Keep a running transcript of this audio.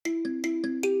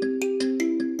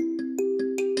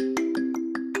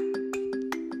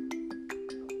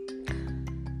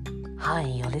Hi,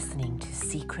 you're listening to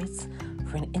Secrets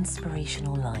for an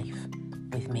Inspirational Life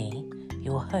with me,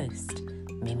 your host,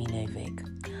 Mimi Novick.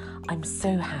 I'm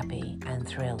so happy and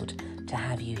thrilled to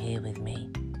have you here with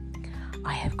me.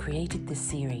 I have created this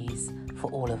series for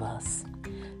all of us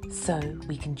so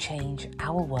we can change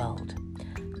our world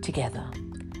together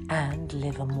and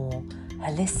live a more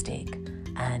holistic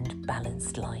and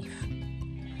balanced life.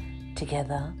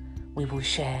 Together, we will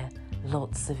share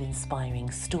lots of inspiring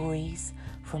stories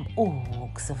from all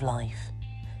walks of life,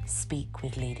 speak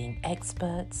with leading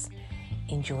experts,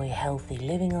 enjoy healthy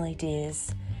living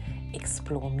ideas,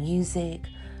 explore music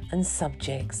and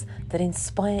subjects that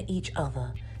inspire each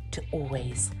other to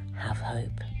always have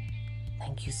hope.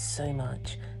 Thank you so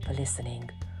much for listening.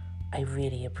 I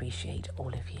really appreciate all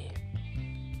of you.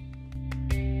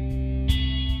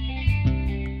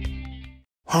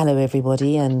 Hello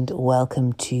everybody, and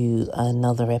welcome to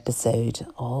another episode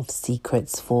of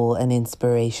Secrets for an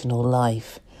Inspirational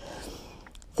Life.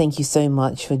 Thank you so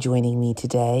much for joining me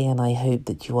today, and I hope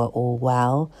that you are all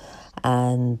well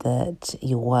and that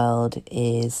your world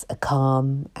is a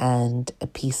calm and a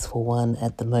peaceful one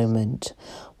at the moment,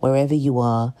 wherever you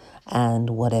are and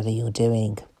whatever you're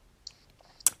doing.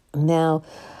 Now,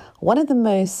 one of the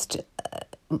most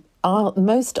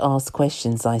asked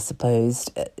questions, I suppose,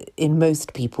 in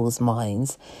most people's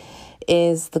minds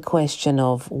is the question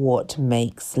of what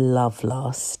makes love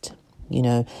last. You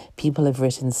know, people have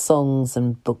written songs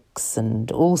and books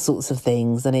and all sorts of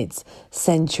things, and it's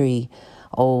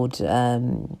century-old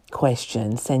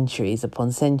question, centuries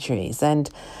upon centuries.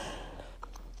 And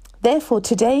therefore,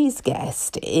 today's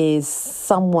guest is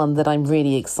someone that I'm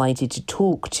really excited to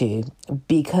talk to,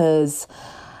 because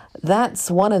that's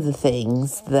one of the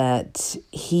things that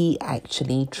he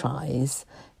actually tries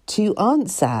to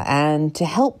answer and to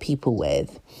help people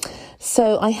with.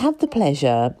 So I have the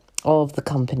pleasure of the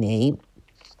company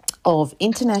of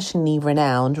internationally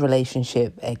renowned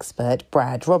relationship expert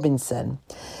Brad Robinson.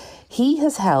 He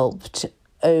has helped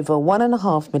over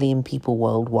 1.5 million people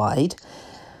worldwide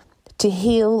to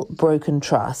heal broken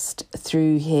trust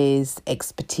through his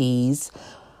expertise,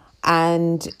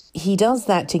 and he does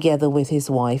that together with his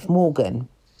wife, Morgan.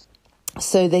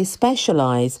 So they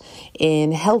specialize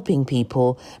in helping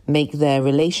people make their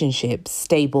relationships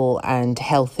stable and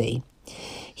healthy.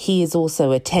 He is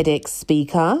also a TEDx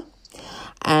speaker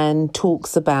and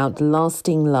talks about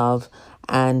lasting love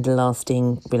and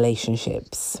lasting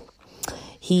relationships.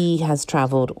 He has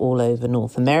traveled all over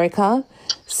North America,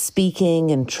 speaking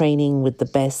and training with the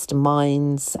best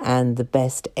minds and the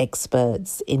best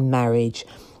experts in marriage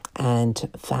and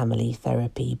family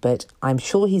therapy. But I'm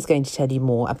sure he's going to tell you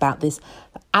more about this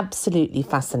absolutely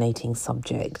fascinating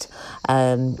subject.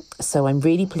 So I'm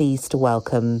really pleased to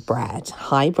welcome Brad.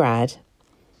 Hi, Brad.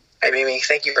 Hi, Mimi.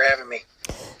 Thank you for having me.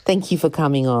 Thank you for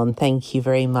coming on. Thank you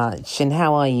very much. And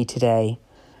how are you today?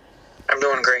 I'm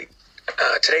doing great.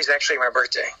 Today's actually my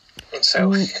birthday. And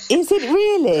so... Is it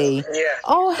really? Yeah.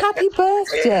 Oh, happy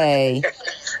birthday.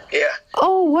 Yeah.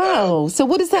 Oh, wow. So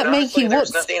what does that make honestly, you?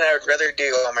 There's nothing I would rather do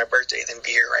on my birthday than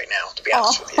be here right now, to be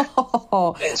honest with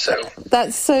you. And so...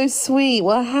 That's so sweet.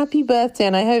 Well, happy birthday.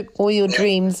 And I hope all your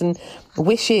dreams and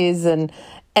wishes and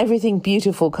everything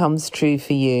beautiful comes true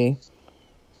for you.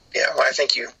 Yeah, well, I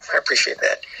thank you. I appreciate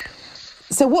that.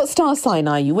 So what star sign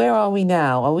are you? Where are we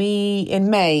now? Are we in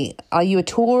May? Are you a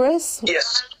Taurus?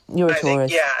 Yes. You're a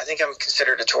Taurus. I think I'm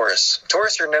considered a Taurus.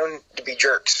 Taurus are known to be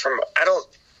jerks. I don't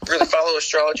really follow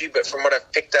astrology, but from what I've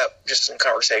picked up just in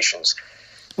conversations.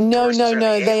 No,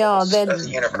 they are. They're of the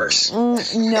universe.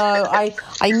 No,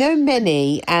 I know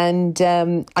many, and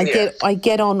I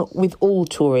get on with all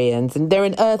Taurians, and they're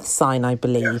an Earth sign, I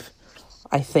believe. Yeah.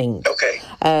 I think. Okay.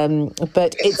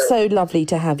 But it's so lovely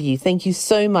to have you. Thank you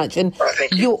so much. And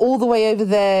thank you. You're all the way over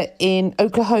there in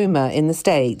Oklahoma in the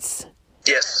States.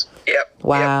 Yes. Yep.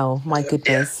 Wow. Yep. My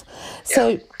goodness. Yeah.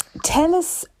 So tell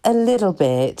us a little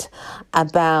bit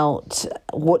about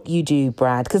what you do,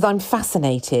 Brad, because I'm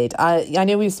fascinated. I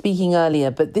know we were speaking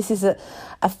earlier, but this is a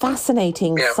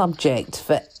fascinating subject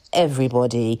for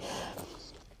everybody.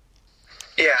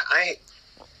 Yeah,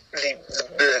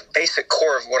 the basic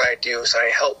core of what I do is I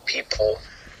help people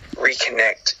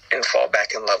reconnect and fall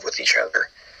back in love with each other.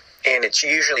 And it's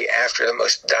usually after the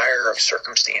most dire of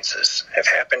circumstances have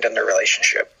happened in their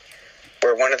relationship,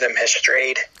 where one of them has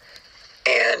strayed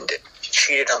and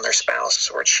cheated on their spouse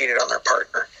or cheated on their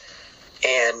partner.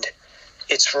 And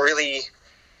it's really,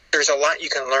 there's a lot you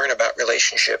can learn about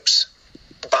relationships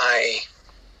by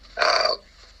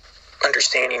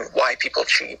understanding why people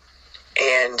cheat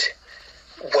and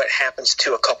what happens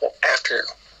to a couple after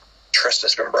trust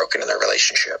has been broken in their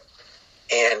relationship.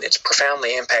 And it's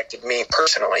profoundly impacted me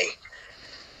personally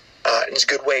in its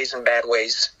good ways and bad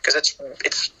ways, because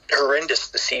it's horrendous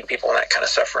to see people in that kind of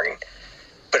suffering.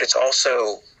 But it's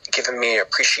also given me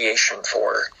appreciation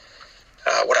for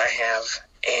what I have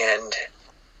and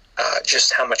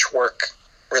just how much work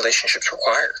relationships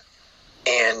require.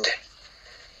 And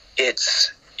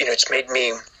it's made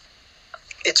me.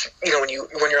 It's when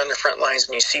you're on the front lines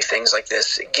and you see things like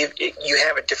this, you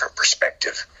have a different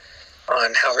perspective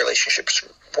on how relationships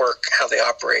work, how they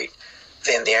operate,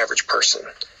 than the average person,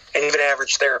 and even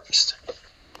average therapist.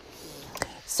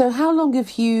 So how long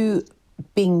have you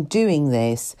been doing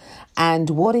this, and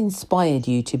what inspired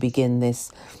you to begin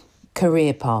this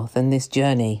career path and this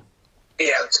journey?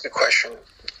 Yeah, that's a good question.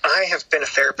 I have been a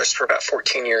therapist for about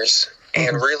 14 years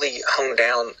and really honed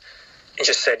down and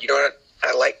just said, you know what,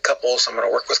 I like couples. I'm going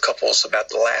to work with couples about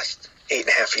the last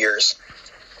 8.5 years.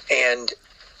 And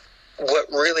what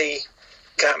really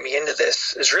got me into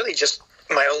this is really just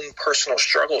my own personal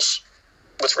struggles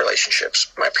with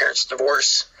relationships. My parents'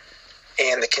 divorce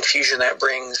and the confusion that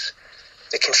brings,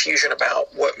 the confusion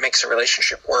about what makes a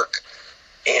relationship work,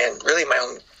 and really my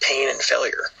own pain and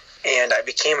failure. And I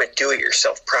became a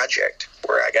do-it-yourself project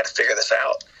where I got to figure this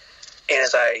out. And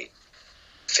as I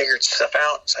figured stuff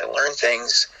out, as I learned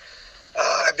things,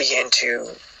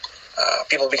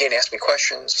 people began to ask me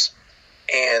questions,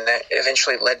 and that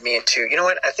eventually led me into, you know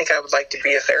what, I think I would like to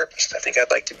be a therapist. I think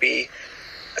I'd like to be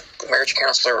a marriage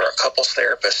counselor or a couples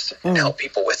therapist and help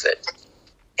people with it.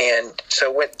 And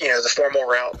so went, the formal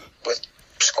route with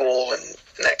school and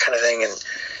that kind of thing. And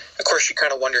of course, you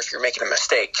kind of wonder if you're making a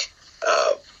mistake.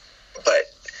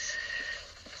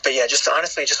 But yeah, just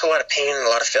honestly, just a lot of pain and a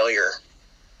lot of failure.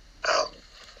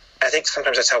 I think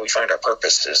sometimes that's how we find our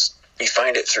purpose, is we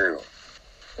find it through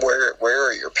where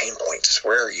are your pain points?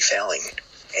 Where are you failing?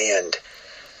 And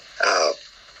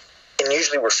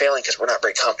usually we're failing because we're not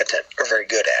very competent or very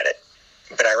good at it.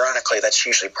 But ironically, that's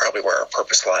usually probably where our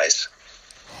purpose lies.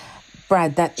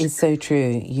 Brad, that is so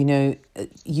true.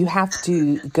 You have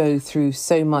to go through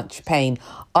so much pain.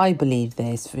 I believe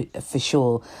this for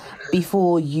sure.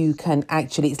 Before you can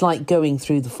actually, it's like going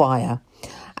through the fire.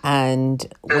 And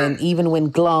even when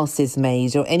glass is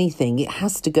made or anything, it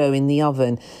has to go in the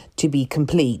oven to be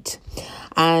complete.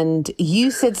 And you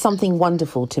said something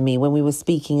wonderful to me when we were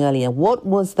speaking earlier. What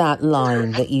was that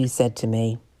line that you said to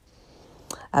me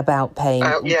about pain?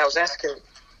 I was asking.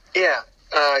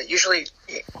 Usually,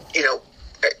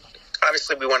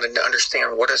 obviously we want to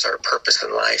understand what is our purpose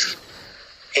in life.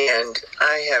 And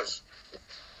I have,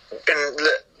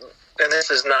 and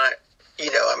this is not,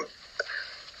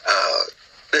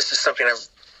 this is something I've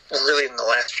really in the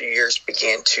last few years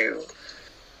began to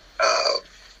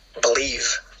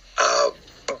believe.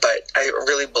 But I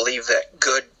really believe that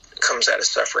good comes out of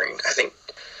suffering. I think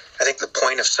the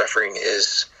point of suffering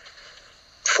is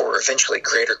for eventually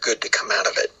greater good to come out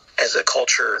of it. As a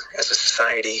culture, as a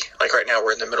society, like right now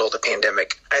we're in the middle of the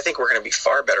pandemic, I think we're going to be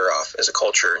far better off as a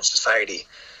culture and society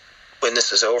when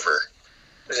this is over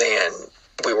than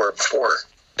we were before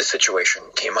the situation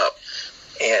came up.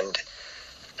 And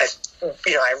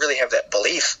I really have that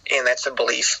belief, and that's a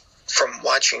belief from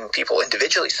watching people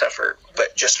individually suffer,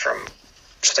 but just from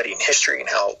studying history and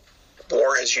how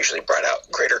war has usually brought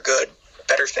out greater good,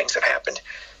 better things have happened.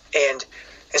 And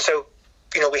so,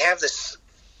 we have this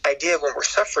idea when we're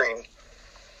suffering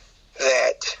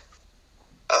that,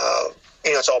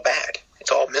 it's all bad. It's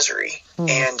all misery.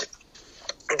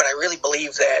 But I really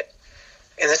believe that,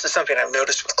 and this is something I've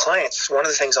noticed with clients, one of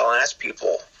the things I'll ask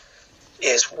people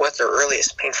is what their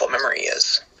earliest painful memory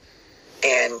is.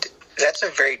 And that's a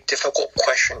very difficult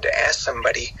question to ask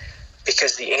somebody,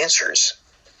 because the answers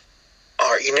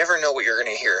are, you never know what you're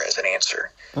going to hear as an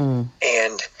answer. And,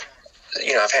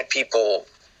 I've had people,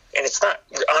 and it's not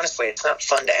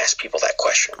fun to ask people that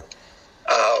question.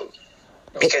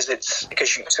 Because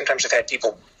you sometimes have had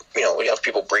people, you have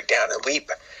people break down and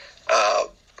weep.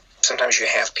 Sometimes you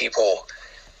have people,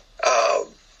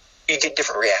 you get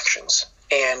different reactions.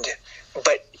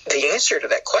 But the answer to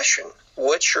that question,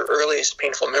 what's your earliest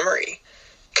painful memory,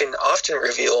 can often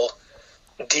reveal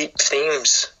deep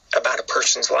themes about a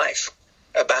person's life,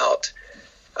 about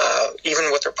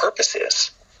even what their purpose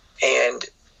is. And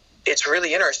it's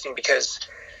really interesting because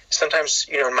sometimes,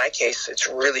 in my case, it's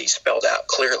really spelled out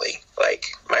clearly. Like,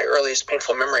 my earliest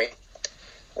painful memory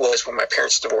was when my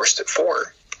parents divorced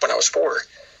when I was 4.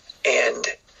 And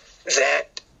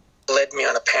that led me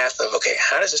on a path of, okay,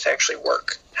 how does this actually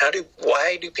work?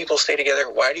 Why do people stay together?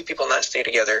 Why do people not stay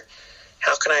together?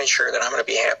 How can I ensure that I'm going to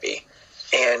be happy?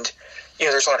 And,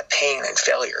 there's a lot of pain and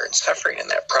failure and suffering in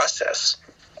that process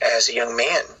as a young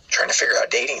man trying to figure out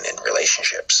dating and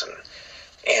relationships,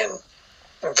 and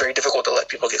very difficult to let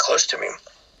people get close to me.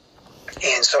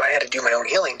 And so I had to do my own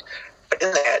healing. But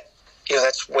in that,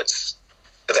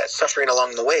 that suffering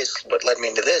along the way is what led me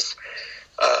into this.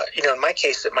 In my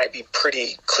case, it might be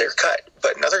pretty clear cut,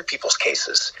 but in other people's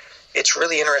cases, it's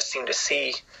really interesting to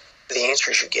see the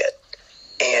answers you get.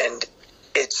 And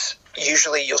it's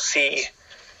usually you'll see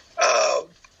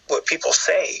what people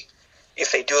say.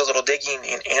 If they do a little digging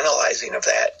and analyzing of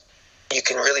that, you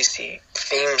can really see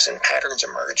themes and patterns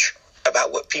emerge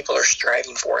about what people are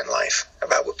striving for in life,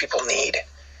 about what people need,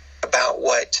 about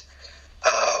what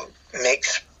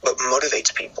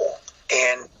motivates people,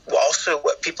 and also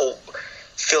what people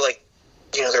feel like,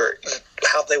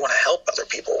 how they want to help other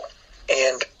people.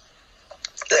 And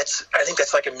I think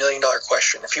that's like $1 million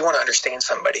question. If you want to understand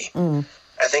somebody,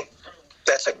 I think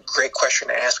that's a great question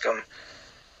to ask them.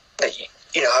 That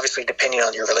obviously, depending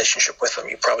on your relationship with them,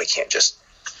 you probably can't just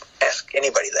ask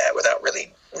anybody that without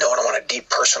really knowing them on a deep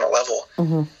personal level.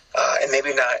 And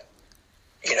maybe not,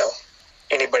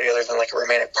 anybody other than like a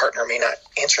romantic partner may not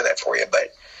answer that for you.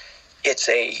 But it's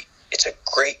a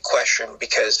great question,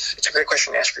 because it's a great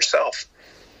question to ask yourself.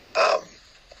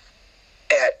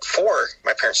 At 4,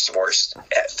 my parents divorced.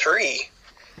 At 3,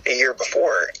 a year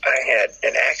before, I had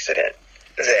an accident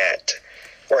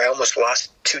where I almost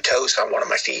lost 2 toes on one of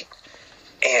my feet.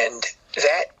 And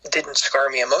that didn't scar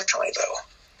me emotionally,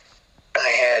 though. I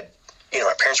had,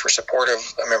 my parents were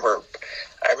supportive. I remember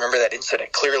that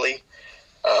incident clearly.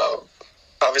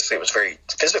 Obviously, it was very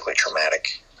physically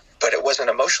traumatic, but it wasn't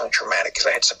emotionally traumatic because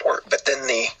I had support. But then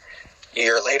the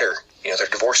year later, their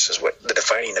divorce is what the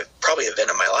defining probably event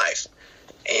of my life.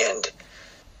 And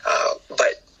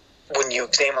but when you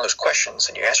examine those questions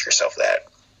and you ask yourself that,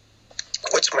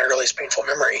 what's my earliest painful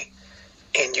memory,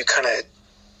 and you kind of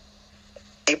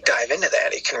deep dive into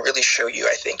that, it can really show you,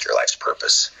 I think, your life's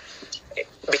purpose.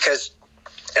 Because,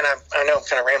 and I know I'm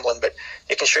kind of rambling, but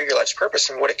it can show your life's purpose.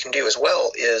 And what it can do as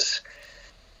well is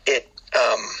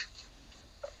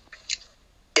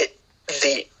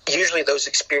usually those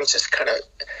experiences kind of,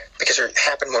 because they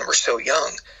happen when we're so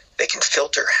young, they can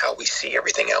filter how we see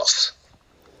everything else.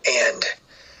 And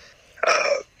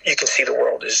you can see the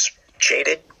world as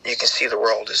jaded. You can see the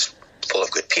world as full of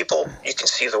good people. You can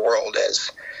see the world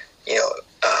as,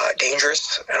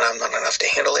 dangerous, and I'm not enough to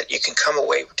handle it. You can come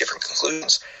away with different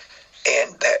conclusions.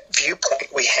 And that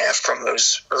viewpoint we have from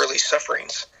those early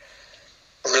sufferings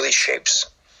really shapes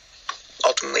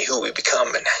ultimately who we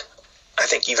become, and I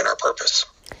think even our purpose.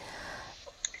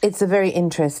 It's a very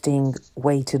interesting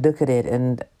way to look at it.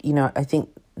 And, I think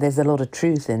there's a lot of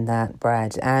truth in that,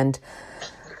 Brad. And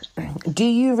do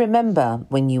you remember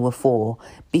when you were 4?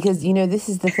 Because, this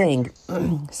is the thing.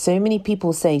 So many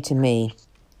people say to me,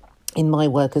 in my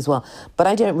work as well, but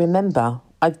I don't remember.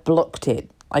 I've blocked it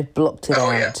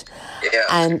out. Yeah, and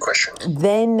that's a good question.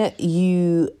 Then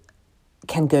you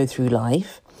can go through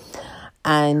life.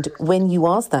 And when you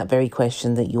ask that very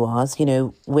question that you ask,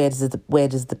 where does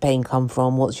the pain come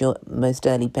from? What's your most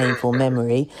early painful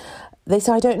memory? They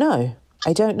say, I don't know.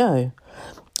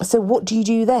 So what do you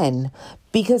do then?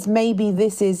 Because maybe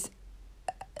this is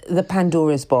the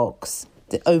Pandora's box,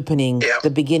 the opening, the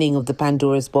beginning of the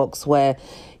Pandora's box, where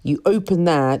you open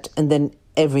that and then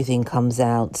everything comes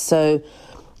out. So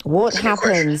what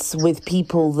happens with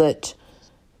people that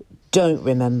don't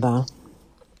remember?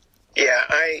 Yeah,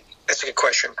 that's a good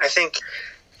question. I think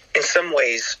in some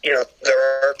ways, there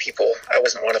are people, I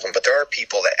wasn't one of them, but there are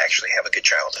people that actually have a good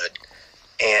childhood.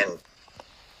 And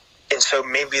so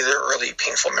maybe their earliest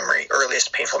painful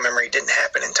memory didn't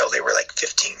happen until they were like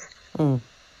 15. And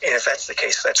if that's the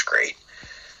case, that's great.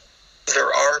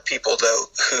 There are people, though,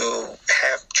 who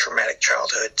have traumatic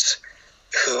childhoods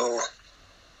who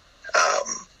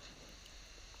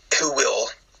will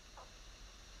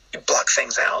block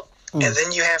things out. And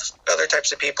then you have other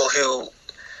types of people who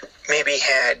maybe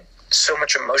had so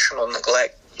much emotional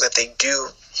neglect that they do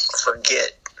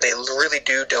forget. They really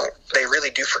do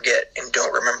forget and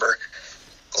don't remember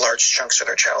large chunks of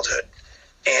their childhood.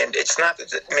 And it's not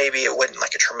that maybe it wasn't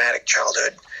like a traumatic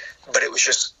childhood, but it was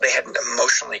just they had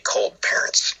emotionally cold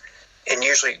parents. And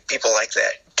usually people like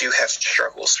that do have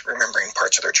struggles remembering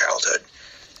parts of their childhood.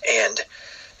 And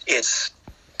it's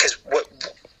because what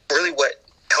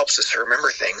helps us to remember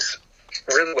things,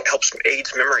 really what helps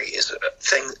aids memory is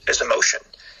emotion.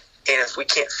 And if we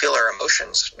can't feel our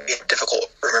emotions, we have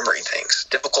difficulty remembering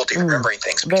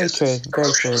things because it's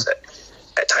emotions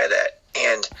that tie that.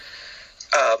 And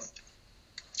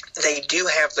they do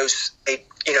have those, they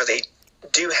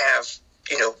do have,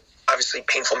 obviously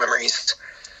painful memories.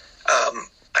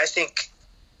 I think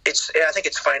it's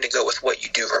fine to go with what you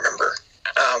do remember.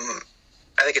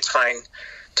 I think it's fine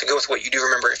to go with what you do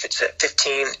remember if it's at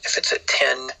 15, if it's at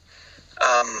 10.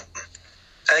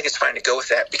 I I think it's fine to go with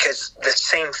that because the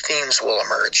same themes will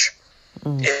emerge.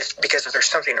 Because if there's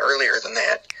something earlier than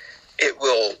that, it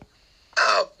will,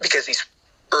 because these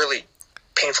early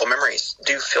painful memories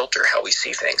do filter how we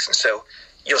see things. And so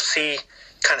you'll see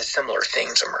kind of similar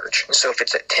things emerge. And so if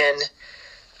it's at 10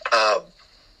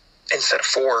 instead of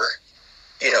 4,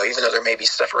 even though there may be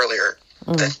stuff earlier,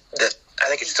 that I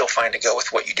think it's still fine to go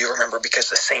with what you do remember because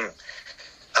the same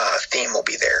theme will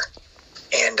be there.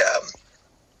 And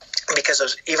because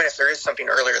even if there is something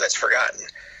earlier that's forgotten,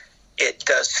 it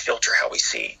does filter how we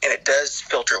see, and it does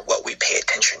filter what we pay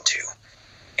attention to.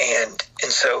 And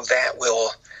so that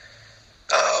will,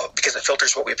 because it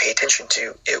filters what we pay attention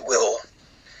to, it will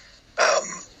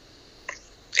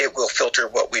filter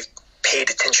what we've paid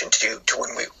attention to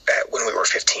when we were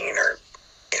 15 or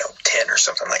 10 or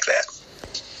something like that.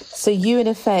 So you, in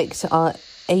effect, are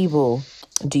able,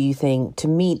 do you think, to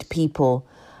meet people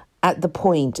at the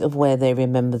point of where they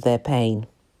remember their pain?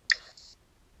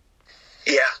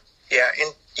 Yeah.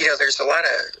 And,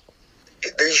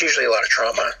 there's usually a lot of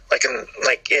trauma,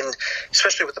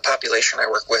 especially with the population I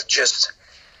work with, just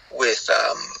with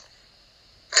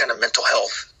kind of mental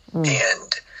health. And,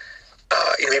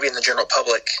 maybe in the general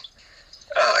public,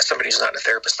 somebody who's not in a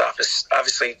therapist office,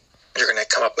 obviously you're going to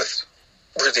come up with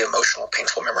really emotional,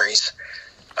 painful memories.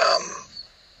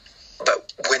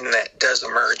 But when that does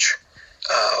emerge,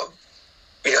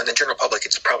 in the general public,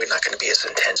 it's probably not going to be as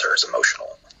intense or as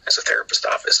emotional as a therapist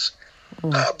office.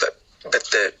 But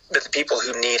the people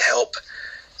who need help,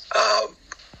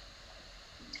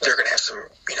 they're going to have some,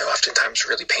 oftentimes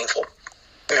really painful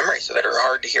memories that are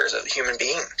hard to hear as a human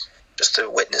being, just to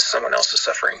witness someone else's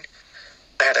suffering.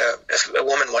 I had a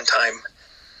woman one time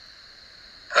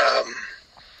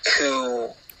who,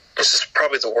 this is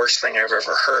probably the worst thing I've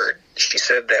ever heard. She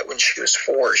said that when she was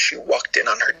 4, she walked in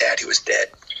on her dad who was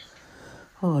dead.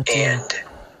 Oh, dear.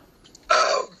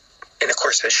 And of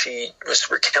course, as she was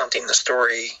recounting the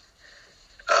story,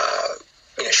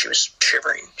 she was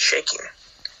shivering, shaking,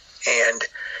 and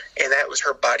that was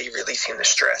her body releasing the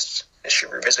stress. As she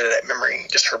revisited that memory,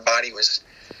 just her body was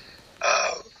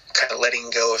kind of letting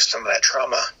go of some of that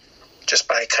trauma just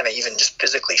by kind of even just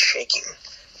physically shaking.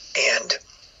 And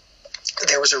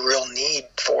there was a real need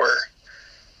for,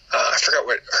 I forgot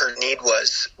what her need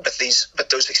was, but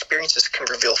those experiences can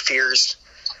reveal fears,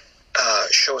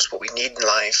 show us what we need in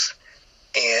life,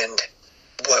 and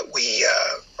what we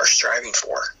are striving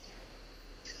for,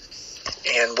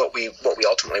 and what we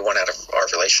ultimately want out of our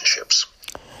relationships.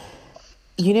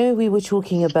 We were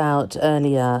talking about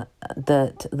earlier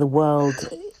that the world,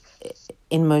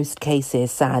 in most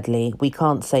cases, sadly, we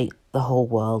can't say the whole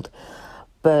world,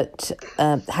 but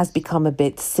has become a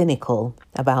bit cynical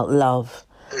about love.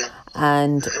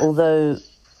 And although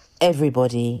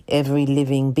everybody, every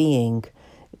living being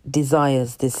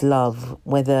desires this love,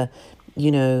 whether,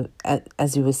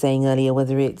 as we were saying earlier,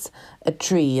 whether it's a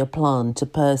tree, a plant, a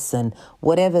person,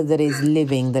 whatever that is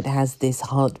living that has this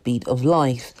heartbeat of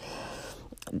life,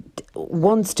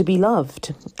 wants to be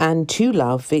loved and to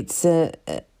love. It's an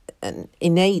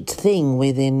innate thing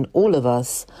within all of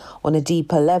us on a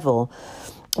deeper level.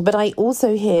 But I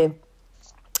also hear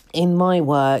in my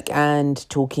work and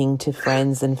talking to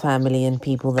friends and family and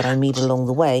people that I meet along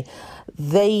the way,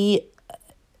 they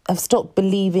have stopped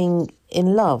believing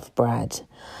in love, Brad.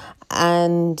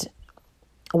 And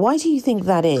why do you think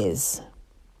that is?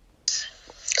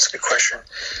 That's a good question.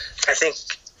 I think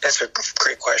that's a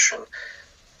great question.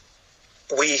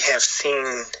 We have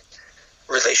seen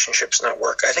relationships not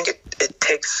work. I think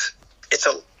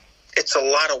it's a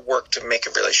lot of work to make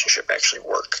a relationship actually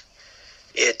work.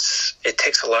 It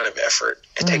takes a lot of effort.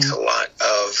 It takes a lot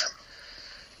of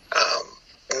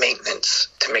maintenance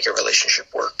to make a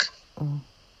relationship work.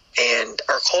 And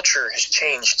our culture has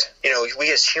changed.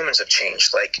 We as humans have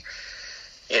changed.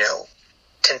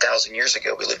 10,000 years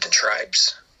ago, we lived in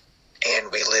tribes,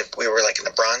 and we were like in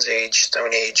the Bronze Age,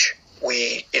 Stone Age.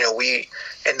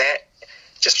 And that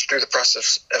just through the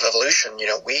process of evolution,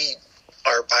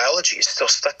 our biology is still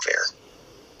stuck there.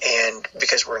 And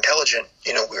because we're intelligent,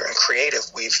 we're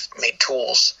creative, we've made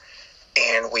tools,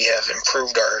 and we have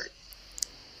improved our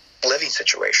living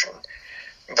situation.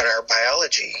 But our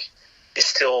biology is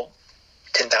still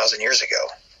 10,000 years ago.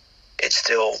 It's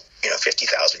still,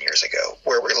 50,000 years ago,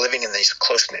 where we're living in these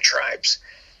close-knit tribes.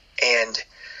 And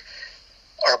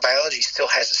our biology still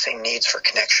has the same needs for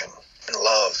connection and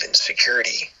love and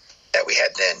security that we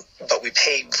had then, but we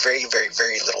pay very, very,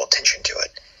 very little attention to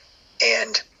it.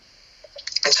 And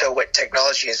so what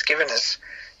technology has given us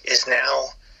is now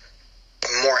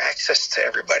more access to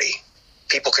everybody.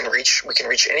 We can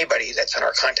reach anybody that's on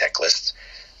our contact list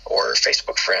or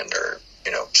Facebook friend or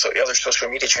so other social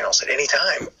media channels at any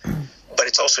time. But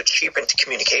it's also cheapened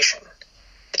communication.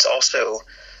 It's also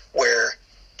where,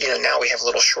 now we have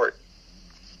little short,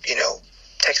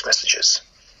 text messages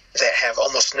that have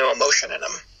almost no emotion in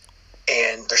them.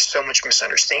 And there's so much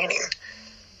misunderstanding.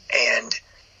 And,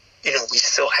 we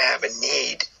still have a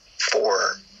need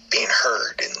for being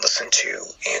heard and listened to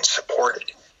and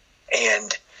supported.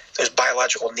 And those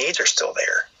biological needs are still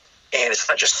there. And it's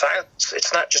not just science.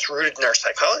 It's not just rooted in our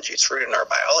psychology. It's rooted in our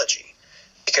biology,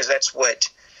 because that's what,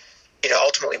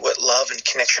 ultimately what love and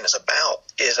connection is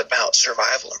about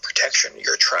survival and protection.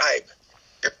 Your tribe,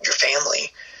 your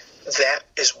family, that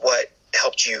is what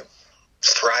helped you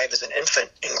thrive as an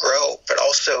infant and grow. But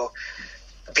also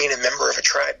being a member of a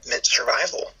tribe meant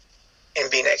survival, and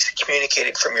being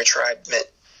excommunicated from your tribe meant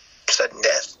sudden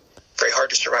death. Very hard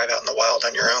to survive out in the wild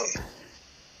on your own.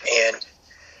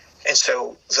 And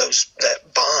so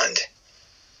that bond,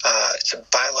 it's a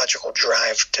biological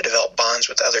drive to develop bonds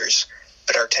with others.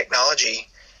 But our technology,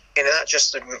 and not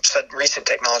just the recent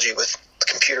technology with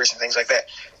computers and things like that,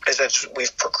 as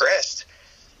we've progressed,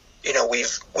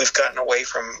 we've gotten away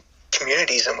from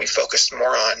communities, and we've focused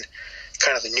more on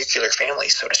kind of the nuclear family,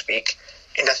 so to speak.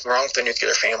 And nothing wrong with the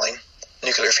nuclear family.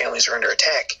 Nuclear families are under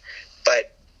attack.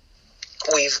 But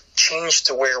we've changed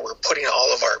to where we're putting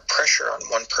all of our pressure on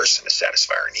one person to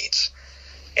satisfy our needs.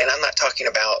 And I'm not talking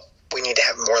about we need to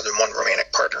have more than one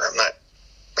romantic partner.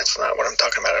 That's not what I'm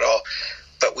talking about at all.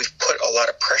 But we've put a lot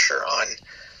of pressure on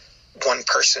one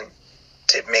person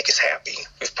to make us happy.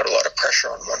 We've put a lot of pressure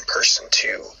on one person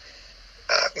to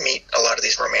meet a lot of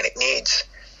these romantic needs.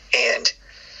 And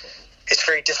it's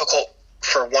very difficult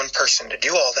for one person to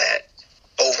do all that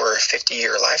over a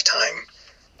 50-year lifetime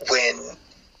when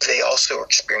they also are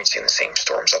experiencing the same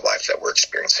storms of life that we're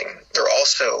experiencing. They're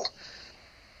also,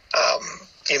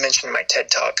 you mentioned my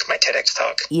TEDx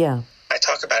talk. Yeah. I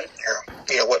talk about it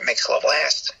there, what makes love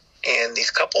last. And these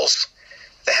couples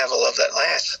that have a love that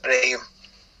lasts, they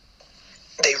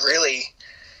really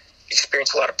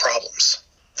experience a lot of problems.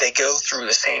 They go through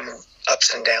the same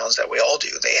ups and downs that we all do.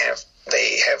 They have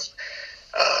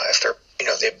if they're,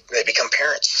 they become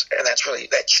parents, and that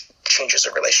changes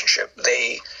a relationship.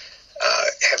 They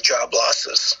have job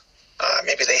losses.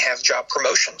 Maybe they have job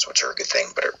promotions, which are a good thing,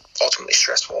 but are ultimately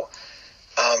stressful.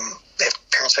 They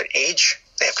have parents that age.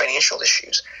 They have financial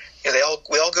issues. We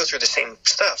all go through the same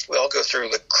stuff. We all go through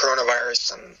the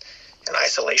coronavirus and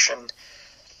isolation.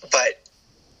 But,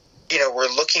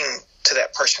 we're looking to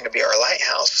that person to be our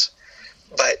lighthouse.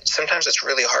 But sometimes it's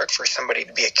really hard for somebody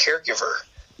to be a caregiver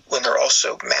when they're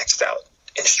also maxed out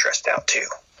and stressed out too.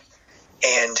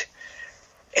 And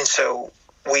so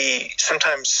we can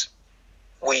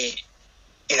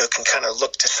kind of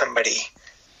look to somebody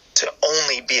to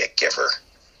only be a giver,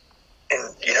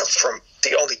 and from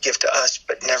they only give to us,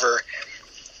 but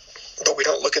we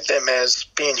don't look at them as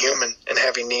being human and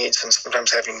having needs, and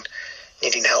sometimes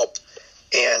needing help.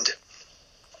 And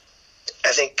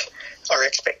I think our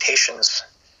expectations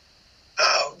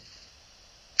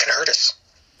can hurt us.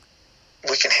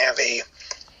 We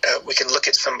can look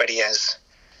at somebody as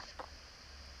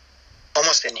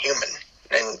almost inhuman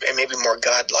and maybe more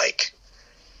godlike,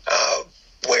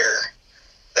 where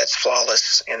that's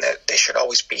flawless and that they should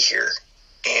always be here.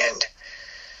 And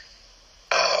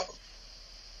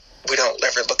we don't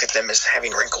ever look at them as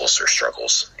having wrinkles or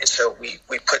struggles. And so we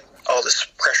put all this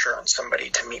pressure on somebody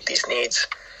to meet these needs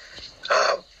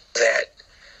that,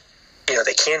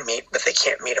 they can meet, but they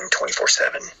can't meet them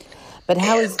 24/7. But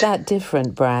how is that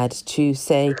different, Brad, to,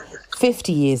 say,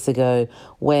 50 years ago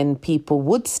when people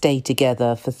would stay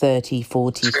together for 30,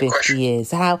 40, 50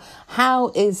 years?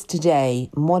 How is today,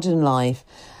 modern life,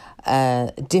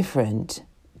 different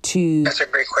to... That's a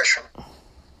great question.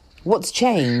 What's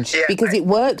changed? Yeah, because it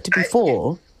worked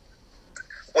before.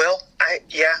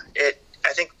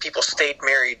 I think people stayed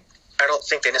married. I don't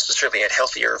think they necessarily had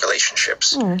healthier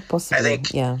relationships. Possibly,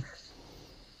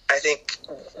 I think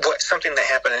something that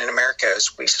happened in America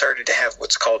is we started to have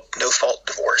what's called no-fault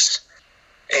divorce.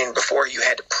 And before, you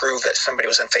had to prove that somebody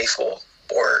was unfaithful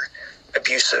or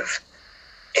abusive.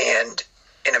 And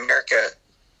in America,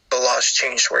 the laws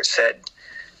changed where it said,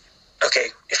 okay,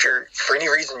 if you're, for any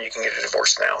reason, you can get a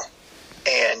divorce now.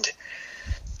 And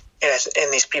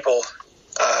these people,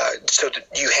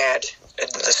 you had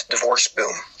this divorce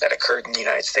boom that occurred in the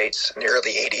United States in the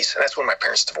early 80s. And that's when my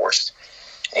parents divorced.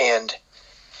 And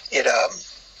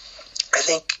I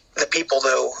think the people,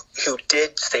 though, who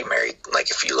did stay married, like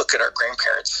if you look at our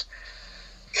grandparents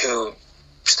who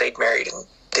stayed married and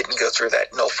didn't go through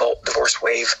that no-fault divorce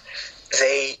wave,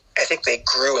 I think they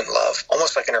grew in love,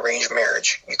 almost like an arranged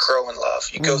marriage. You grow in love,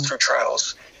 you go through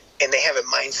trials, and they have a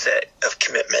mindset of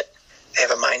commitment they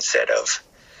have a mindset of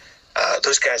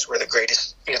those guys were the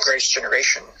greatest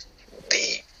generation,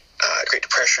 the Great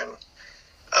Depression,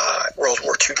 World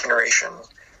War II generation,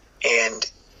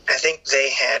 and I think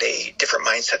they had a different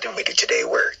mindset than we do today.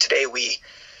 Where today we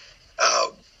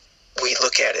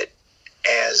look at it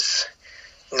as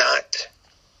not.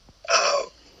 I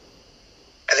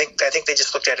think they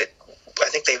just looked at it. I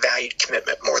think they valued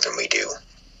commitment more than we do,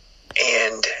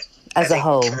 and as a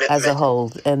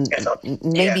whole, and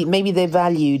maybe they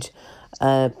valued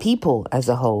people as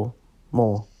a whole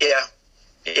more. Yeah,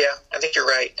 I think you're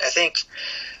right. I think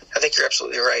you're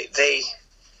absolutely right. They,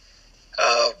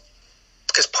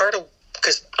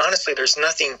 because honestly, there's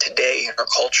nothing today in our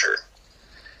culture,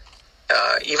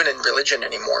 even in religion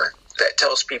anymore, that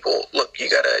tells people, look, you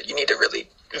need to really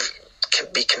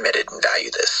be committed and value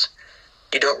this.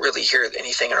 You don't really hear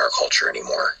anything in our culture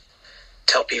anymore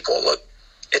tell people, look,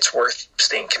 it's worth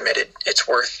staying committed. It's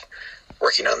worth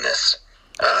working on this.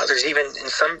 There's even, in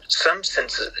some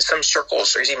senses, some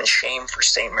circles, there's even shame for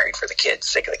staying married for the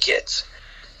sake of the kids.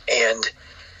 And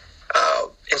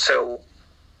so,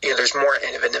 there's more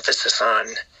of an emphasis on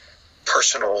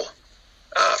personal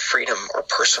freedom or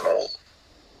personal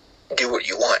do what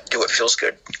you want, do what feels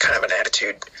good kind of an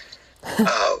attitude.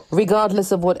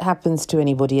 Regardless of what happens to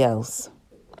anybody else.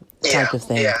 Type of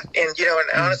thing. Yeah, and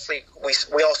honestly,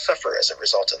 we all suffer as a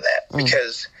result of that,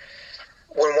 because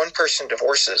when one person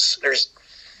divorces, there's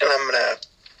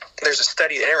a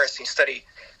study, an interesting study.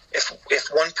 If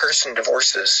one person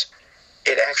divorces,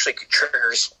 it actually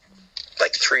triggers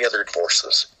like 3 other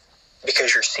divorces,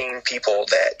 because you're seeing people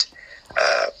that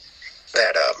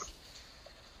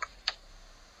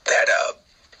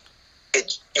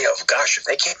gosh, if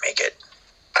they can't make it,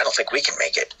 I don't think we can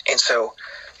make it, and so.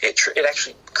 It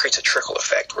actually creates a trickle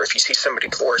effect where if you see somebody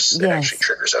divorced, it actually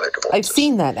triggers other divorces. I've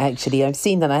seen that, actually. I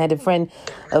had a friend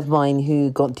of mine who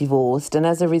got divorced, and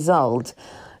as a result,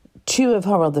 2 of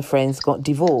her other friends got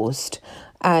divorced,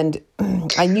 and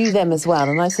I knew them as well.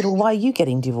 And I said, well, why are you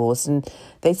getting divorced? And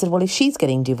they said, well, if she's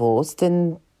getting divorced,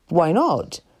 then why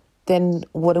not? Then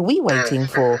what are we waiting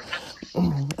for?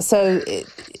 So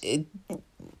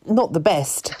not the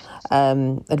best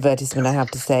advertisement, I have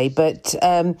to say, but...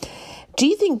 do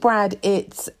you think, Brad,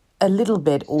 it's a little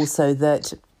bit also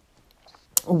that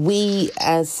we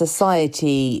as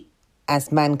society,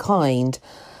 as mankind,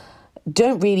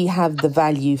 don't really have the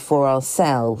value for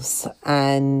ourselves,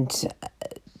 and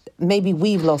maybe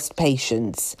we've lost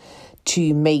patience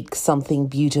to make something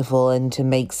beautiful and to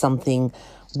make something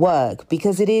work,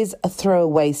 because it is a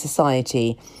throwaway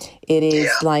society. It is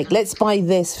like, let's buy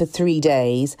this for 3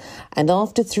 days, and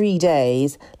after 3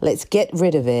 days, let's get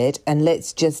rid of it and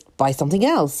let's just buy something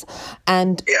else.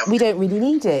 And we don't really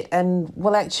need it. And,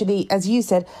 well, actually, as you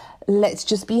said, let's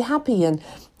just be happy. And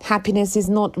happiness is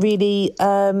not really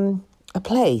a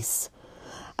place.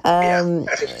 I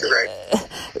think you're right.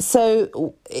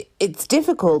 So it's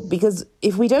difficult, because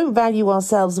if we don't value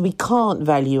ourselves, we can't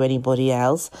value anybody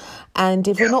else. And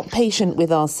if we're not patient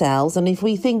with ourselves, and if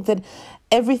we think that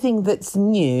everything that's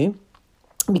new,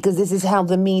 because this is how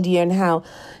the media and how,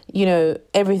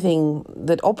 everything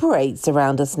that operates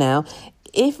around us now,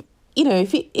 if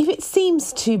it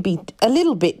seems to be a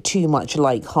little bit too much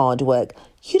like hard work,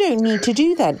 you don't need to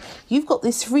do that. You've got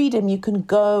this freedom. You can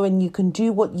go and you can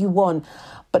do what you want.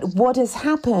 But what has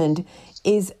happened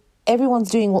is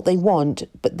everyone's doing what they want,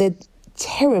 but they're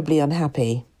terribly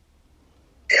unhappy.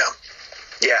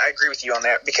 Yeah, I agree with you on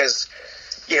that, because,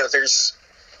 I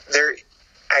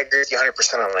agree with you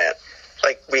 100% on that.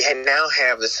 Like, we now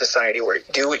have this society where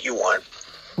do what you want,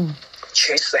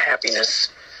 chase the happiness,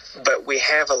 but we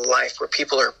have a life where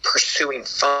people are pursuing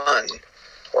fun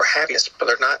or happiness, but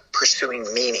they're not pursuing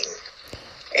meaning.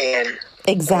 And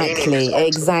exactly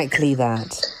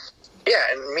that.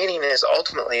 Yeah, and meaning is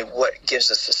ultimately what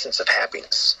gives us a sense of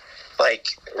happiness. Like,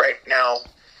 right now,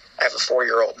 I have a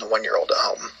 4-year-old and a 1-year-old at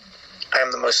home. I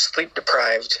am the most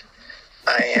sleep-deprived.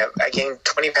 I gained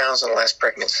 20 pounds in the last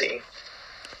pregnancy.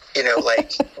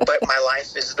 But my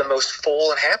life is the most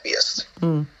full and happiest.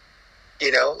 I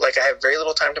have very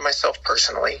little time to myself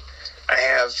personally.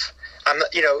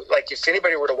 If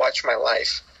anybody were to watch my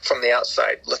life from the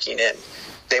outside looking in,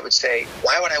 they would say,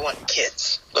 why would I want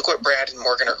kids? Look what Brad and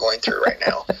Morgan are going through right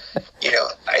now.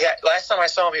 Last time I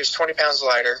saw him, he was 20 pounds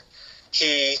lighter.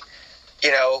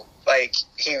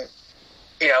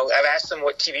 I've asked him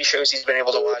what TV shows he's been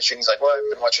able to watch, and he's like, well, I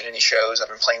haven't been watching any shows. I've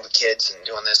been playing with kids and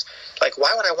doing this. Like,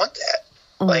 why would I want that?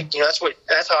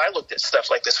 That's how I looked at stuff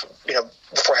like this,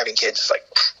 before having kids. It's like,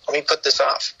 let me put this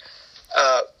off.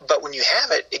 But when you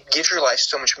have it, it gives your life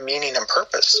so much meaning and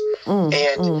purpose.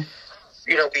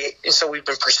 So we've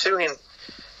been pursuing,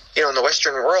 in the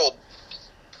Western world,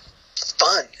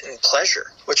 fun and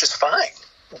pleasure, which is fine,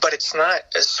 but it's not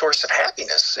a source of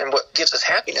happiness. And what gives us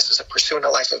happiness is a pursuing a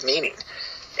life of meaning.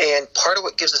 And part of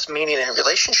what gives us meaning in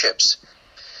relationships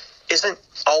isn't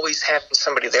always having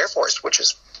somebody there for us, which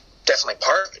is definitely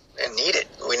part of it and needed.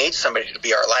 We need somebody to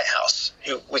be our lighthouse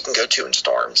who we can go to in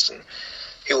storms and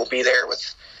who will be there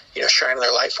with, shining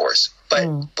their light for us. But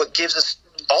what gives us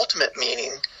ultimate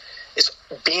meaning is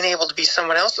being able to be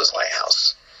someone else's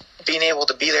lighthouse, being able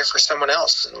to be there for someone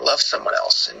else and love someone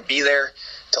else and be there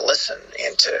to listen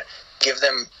and to give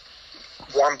them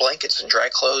warm blankets and dry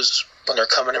clothes when they're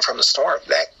coming in from the storm.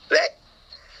 That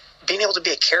being able to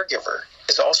be a caregiver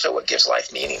is also what gives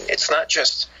life meaning. It's not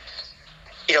just,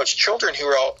 it's children who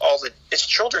are it's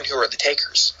children who are the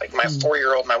takers. Like my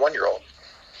 4-year-old, my 1-year-old.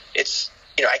 It's,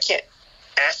 I can't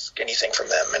ask anything from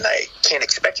them and I can't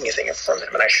expect anything from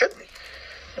them and I shouldn't.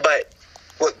 But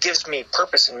what gives me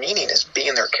purpose and meaning is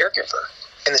being their caregiver.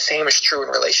 And the same is true in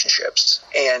relationships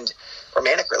and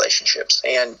romantic relationships.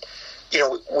 And,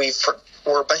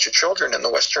 we're a bunch of children in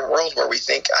the Western world where we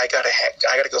think I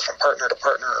gotta go from partner to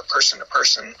partner or person to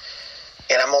person,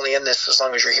 and I'm only in this as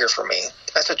long as you're here for me.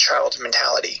 That's a child's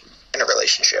mentality in a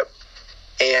relationship,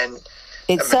 and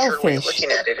it's a mature selfish. way of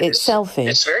looking at it it's selfish.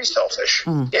 It's very selfish.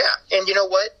 Yeah, and you know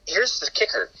what? Here's the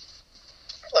kicker.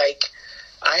 Like,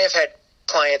 I have had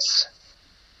clients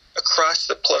across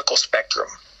the political spectrum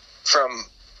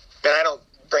and I don't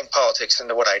bring politics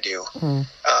into what I do.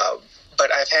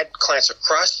 But I've had clients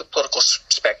across the political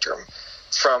spectrum,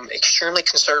 from extremely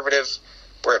conservative,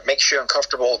 where it makes you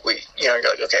uncomfortable. You're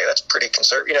like, okay, that's pretty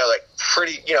conservative,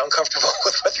 pretty, uncomfortable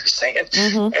with what they're saying.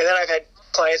 And then I've had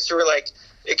clients who are like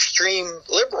extreme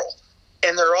liberal,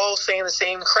 and they're all saying the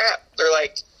same crap. They're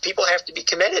like, people have to be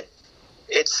committed.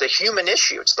 It's a human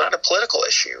issue. It's not a political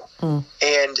issue.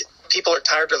 And people are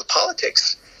tired of the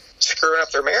politics screwing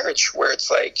up their marriage, where it's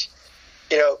like,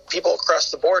 people across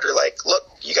the board are like, look,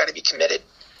 you got to be committed.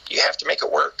 You have to make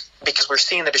it work, because we're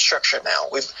seeing the destruction now.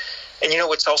 And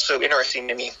what's also interesting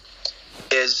to me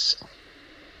is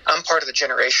I'm part of the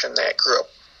generation that grew up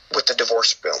with the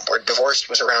divorce boom, where divorce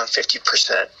was around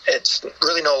 50%. It's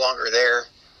really no longer there.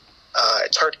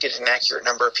 It's hard to get an accurate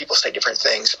number. People say different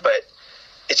things, but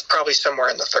it's probably somewhere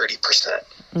in the 30%.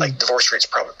 Like, divorce rate's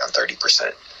probably around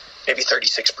 30%, maybe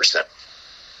 36%.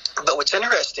 But what's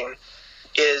interesting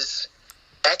is,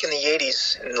 back in the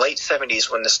 80s and late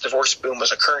 70s, when this divorce boom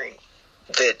was occurring,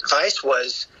 the advice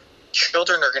was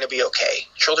children are going to be okay.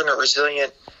 Children are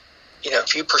resilient.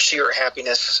 If you pursue your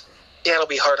happiness, yeah, it'll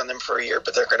be hard on them for a year,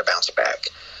 but they're going to bounce back.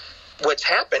 What's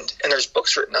happened, and there's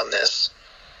books written on this,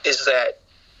 is that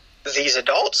these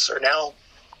adults are now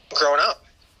grown up.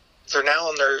 They're now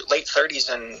in their late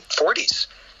 30s and 40s,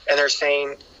 and they're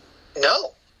saying,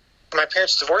 no, my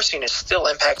parents divorcing has still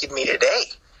impacted me today.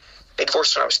 They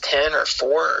divorced when I was 10 or 4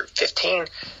 or 15, and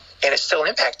it's still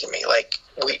impacting me. Like,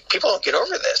 people don't get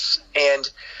over this. And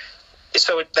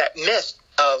so that myth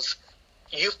of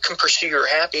you can pursue your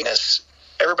happiness,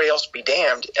 everybody else be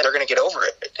damned, and they're going to get over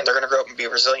it, and they're going to grow up and be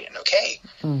resilient and okay,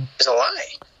 is a lie.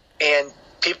 And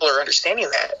people are understanding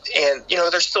that. And,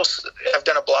 there's still, I've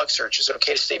done a blog search, is it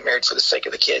okay to stay married for the sake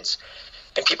of the kids?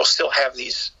 And people still have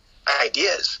these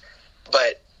ideas,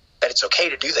 but that it's okay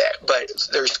to do that. But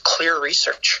there's clear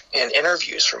research and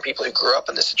interviews from people who grew up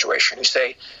in this situation who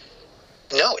say,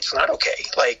 no, it's not okay.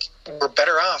 Like, we're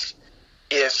better off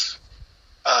if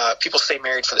people stay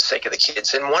married for the sake of the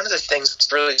kids. And one of the things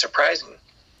that's really surprising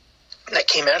that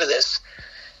came out of this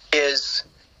is,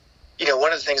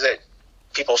 one of the things that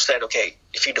people said, okay,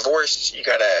 if you divorce, you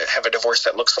got to have a divorce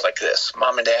that looks like this.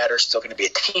 Mom and dad are still going to be a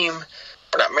team.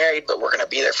 We're not married, but we're going to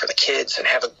be there for the kids and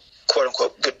have a quote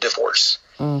unquote good divorce.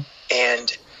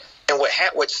 And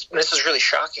what's this is really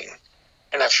shocking,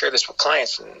 and I've shared this with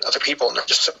clients and other people, and they're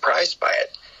just surprised by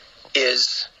it,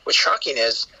 is what's shocking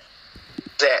is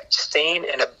that staying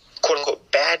in a quote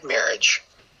unquote bad marriage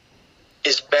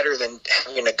is better than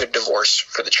having a good divorce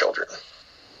for the children.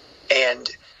 And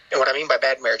what I mean by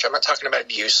bad marriage, I'm not talking about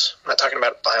abuse, I'm not talking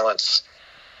about violence,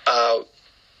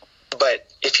 but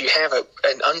if you have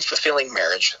an unfulfilling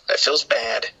marriage that feels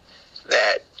bad,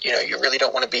 that you really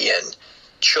don't want to be in,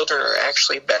 children are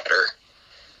actually better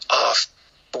off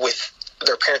with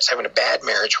their parents having a bad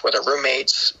marriage where they're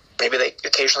roommates, maybe they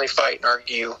occasionally fight and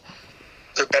argue.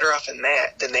 They're better off in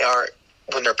that than they are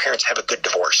when their parents have a good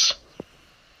divorce.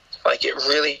 Like, it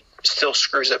really still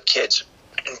screws up kids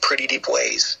in pretty deep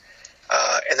ways.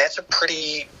 And that's a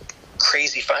pretty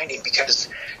crazy finding, because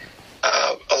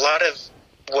a lot of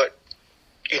what,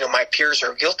 my peers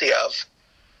are guilty of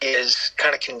is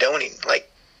kind of condoning, like,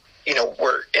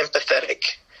 we're empathetic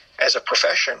as a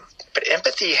profession, but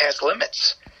empathy has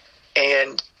limits.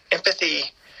 And empathy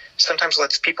sometimes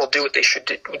lets people do what they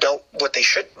what they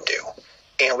shouldn't do,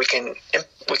 and we can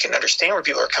understand where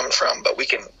people are coming from, but we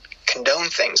can condone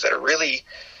things that are really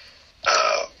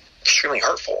extremely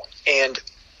hurtful. And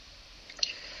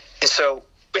so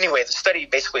anyway, the study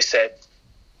basically said,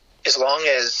 as long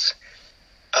as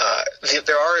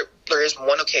there is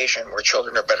one occasion where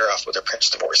children are better off with their parents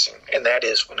divorcing, and that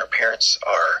is when their parents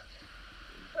are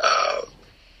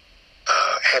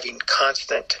having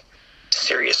constant,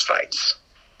 serious fights.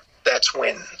 That's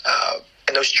when,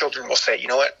 and those children will say, you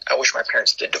know what, I wish my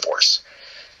parents did divorce.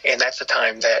 And that's the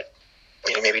time that,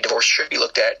 maybe divorce should be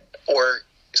looked at, or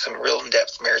some real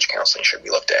in-depth marriage counseling should be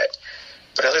looked at.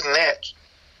 But other than that,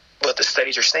 what the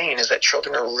studies are saying is that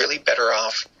children are really better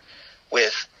off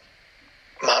with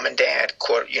mom and dad,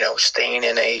 staying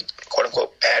in a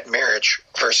quote-unquote bad marriage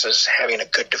versus having a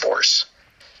good divorce.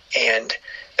 And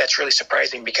that's really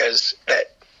surprising, because that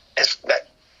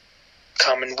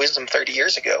common wisdom 30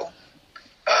 years ago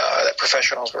that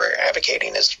professionals were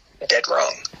advocating is dead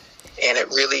wrong. And it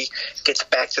really gets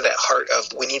back to that heart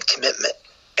of, we need commitment.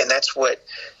 And that's what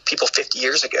people 50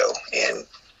 years ago and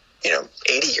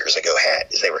 80 years ago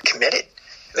had, is they were committed.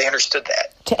 They understood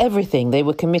that. To everything. They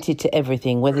were committed to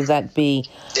everything, whether that be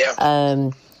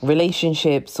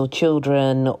relationships or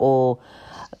children or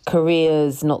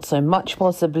careers, not so much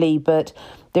possibly, but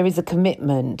there is a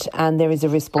commitment and there is a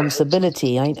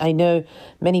responsibility. I know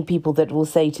many people that will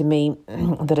say to me,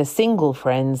 that are single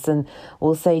friends, and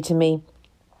will say to me,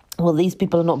 well, these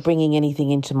people are not bringing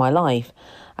anything into my life.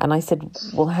 And I said,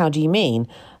 well, how do you mean?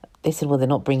 They said, well, they're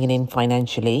not bringing in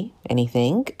financially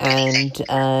anything. And,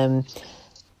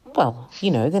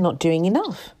 they're not doing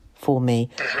enough for me.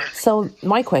 So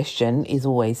my question is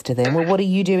always to them, well, what are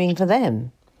you doing for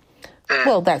them?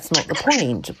 Well, that's not the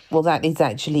point. Well, that is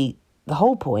actually the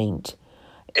whole point,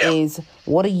 is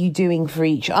what are you doing for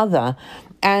each other?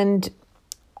 And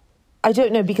I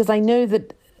don't know, because I know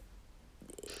that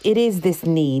it is this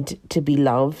need to be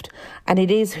loved, and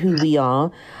it is who we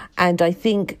are. And I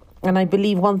think, and I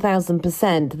believe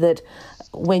 1000% that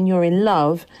when you're in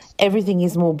love, everything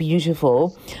is more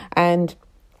beautiful. And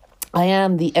I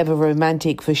am the ever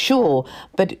romantic for sure.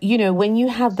 But, when you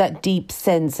have that deep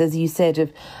sense, as you said,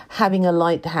 of having a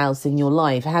lighthouse in your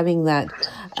life, having that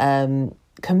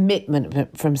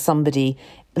commitment from somebody,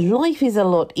 life is a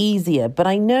lot easier. But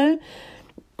I know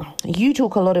you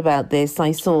talk a lot about this,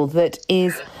 I saw,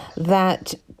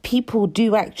 that people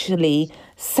do actually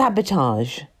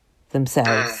sabotage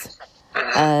themselves.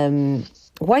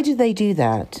 Why do they do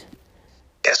that?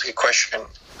 That's a good question.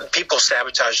 People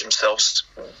sabotage themselves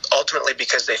ultimately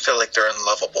because they feel like they're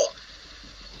unlovable,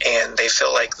 and they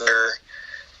feel like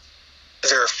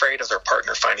they're afraid of their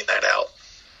partner finding that out.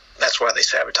 That's why they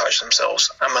sabotage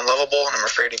themselves. I'm unlovable, and I'm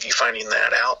afraid of you finding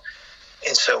that out.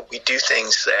 And so we do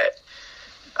things that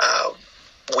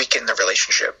weaken the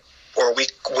relationship, or we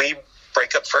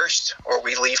break up first, or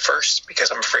we leave first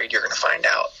because I'm afraid you're going to find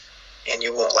out and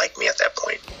you won't like me at that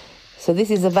point. So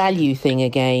this is a value thing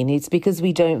again. It's because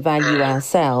we don't value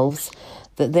ourselves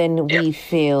that then we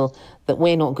feel that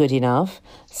we're not good enough.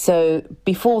 So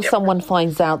before someone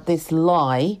finds out this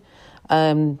lie,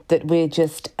 that we're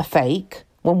just a fake,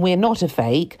 when we're not a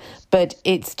fake, but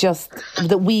it's just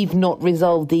that we've not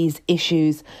resolved these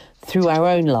issues through our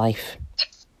own life.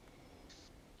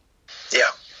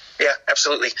 Yeah,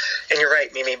 absolutely. And you're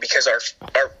right, Mimi, because our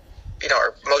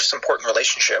most important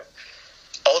relationship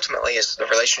ultimately is the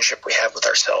relationship we have with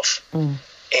ourselves. And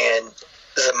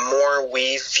the more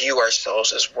we view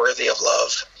ourselves as worthy of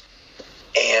love,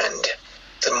 and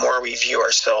the more we view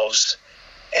ourselves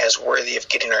as worthy of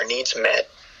getting our needs met,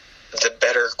 the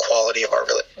better quality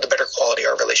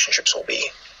our relationships will be.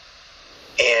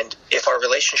 And if our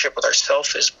relationship with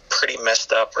ourselves is pretty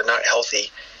messed up or not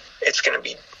healthy, it's going to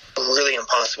be really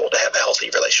impossible to have a healthy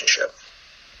relationship.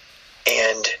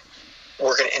 And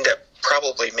we're going to end up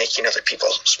probably making other people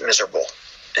miserable.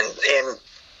 And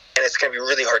it's going to be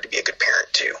really hard to be a good parent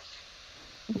too,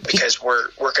 because we're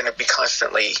going to be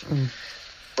constantly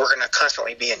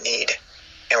be in need,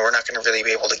 and we're not going to really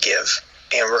be able to give.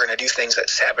 And we're going to do things that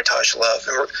sabotage love.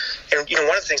 And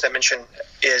one of the things I mentioned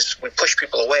is we push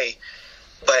people away,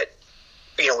 but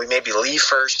we maybe leave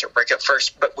first or break up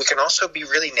first, but we can also be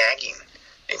really nagging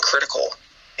and critical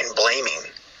and blaming,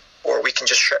 or we can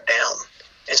just shut down.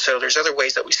 And so there's other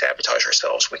ways that we sabotage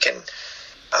ourselves. We can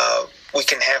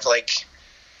have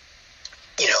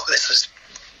this is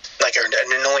like an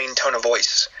annoying tone of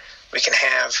voice. We can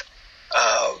have,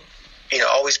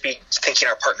 always be thinking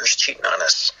our partner's cheating on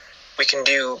us. We can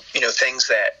do, things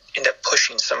that end up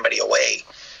pushing somebody away,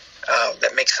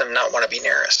 that makes them not want to be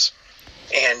near us.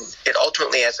 And it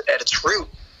ultimately, at its root,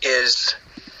 is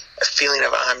a feeling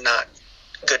of I'm not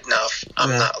good enough, I'm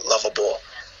not lovable.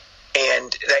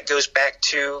 And that goes back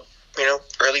to,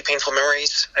 early painful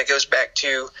memories. That goes back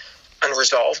to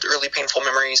unresolved early painful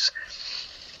memories,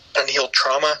 unhealed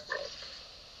trauma,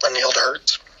 unhealed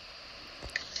hurts.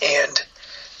 And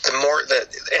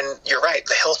and you're right,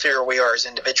 the healthier we are as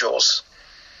individuals,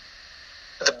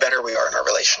 the better we are in our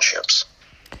relationships.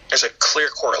 There's a clear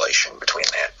correlation between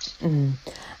that.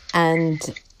 And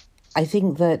I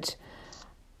think that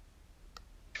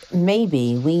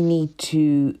maybe we need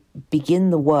to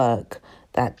begin the work,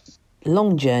 that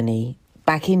long journey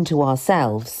back into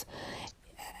ourselves.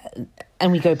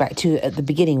 And we go back to, at the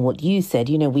beginning, what you said,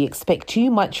 we expect too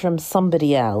much from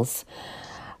somebody else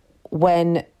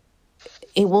when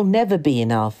it will never be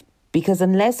enough. Because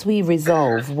unless we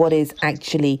resolve what is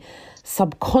actually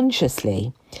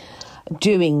subconsciously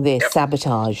doing this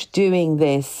sabotage, doing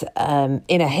this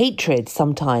in a hatred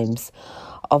sometimes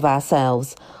of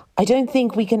ourselves, I don't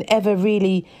think we can ever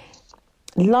really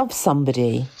love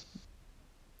somebody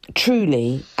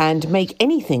truly and make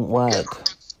anything work.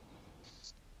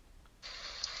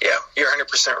 Yeah, you're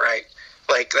 100% right.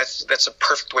 Like, that's a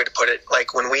perfect way to put it.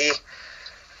 Like, when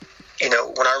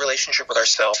when our relationship with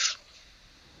ourselves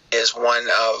is one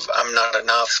of I'm not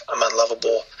enough, I'm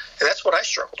unlovable, and that's what I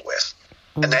struggled with.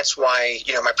 And that's why,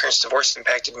 my parents' divorce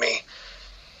impacted me.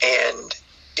 And,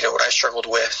 what I struggled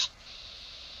with,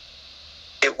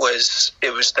 it was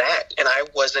that. And I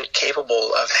wasn't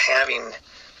capable of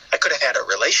I could have had a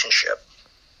relationship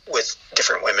with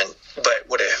different women, but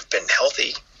would it have been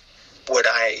healthy?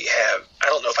 I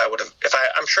don't know if I would have,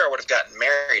 I'm sure I would have gotten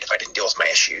married if I didn't deal with my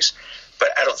issues, but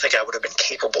I don't think I would have been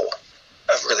capable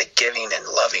of really giving and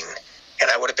loving.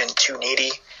 And I would have been too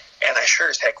needy, and I sure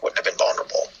as heck wouldn't have been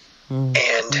vulnerable.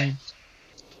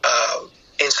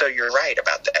 And so you're right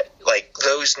about that. Like,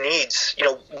 those needs,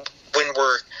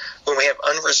 when we have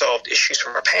unresolved issues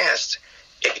from our past,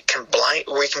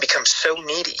 we can become so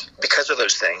needy because of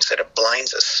those things that it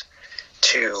blinds us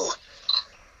to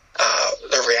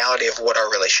the reality of what our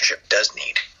relationship does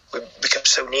need. We become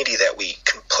so needy that we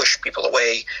can push people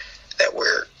away, that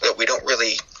we don't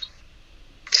really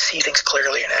see things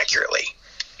clearly and accurately.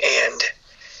 And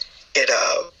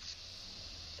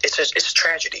it's a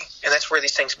tragedy, and that's where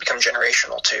these things become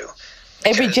generational too.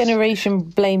 Every generation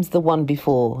blames the one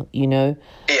before, Yeah.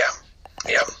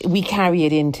 We carry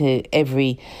it into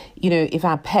every, if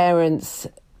our parents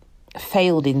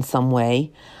failed in some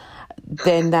way,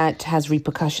 then that has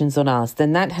repercussions on us.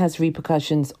 Then that has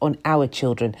repercussions on our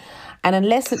children. And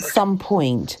unless at some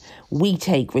point we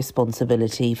take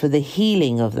responsibility for the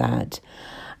healing of that,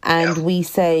 and we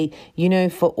say,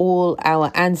 for all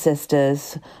our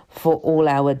ancestors, for all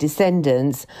our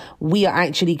descendants, we are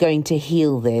actually going to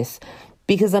heal this.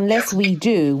 Because unless we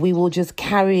do, we will just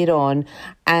carry it on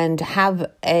and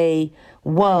have a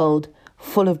world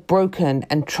full of broken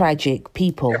and tragic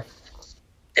people.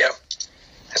 Yeah,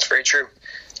 that's very true.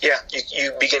 Yeah,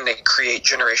 you begin to create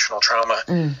generational trauma.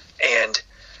 And,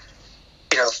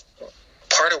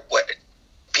 part of what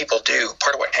people do,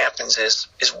 part of what happens is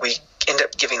we end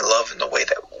up giving love in the way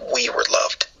that we were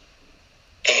loved.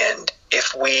 And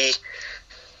this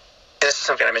is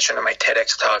something I mentioned in my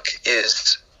TEDx talk,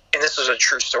 and this is a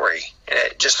true story, and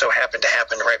it just so happened to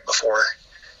happen right before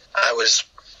I was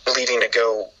leaving to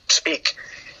go speak.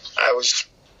 I was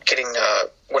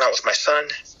went out with my son,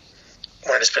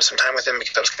 wanted to spend some time with him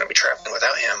because I was going to be traveling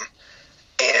without him.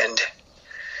 And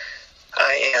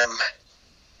I am,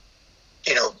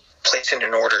 placing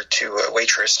an order to a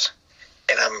waitress,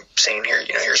 and I'm saying,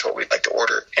 here's what we'd like to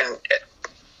order. And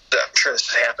I'm sure this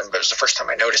has happened, but it was the first time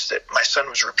I noticed it. My son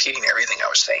was repeating everything I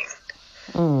was saying.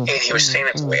 And he was saying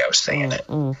it the way I was saying it.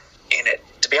 And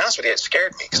to be honest with you, it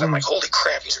scared me, because I'm like, holy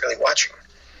crap, he's really watching.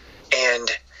 And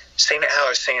saying it how I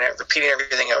was saying it, repeating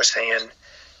everything I was saying.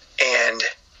 And,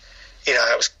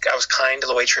 I was kind to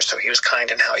the waitress, so he was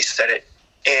kind in how he said it.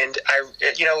 And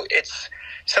it's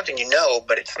something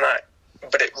but it's not,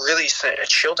 but it really sent a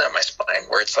chill down my spine,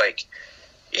 where it's like,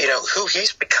 who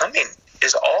he's becoming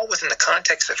is all within the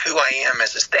context of who I am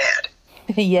as his dad.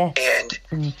 Yeah. And,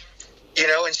 and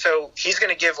so he's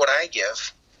going to give what I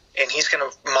give, and he's going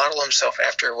to model himself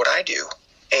after what I do.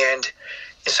 And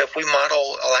so if we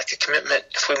model a lack of commitment,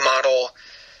 if we model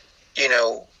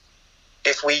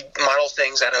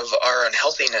things out of our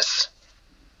unhealthiness,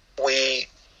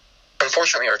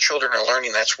 unfortunately, our children are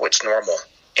learning that's what's normal.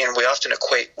 And we often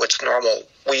equate what's normal.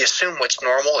 We assume what's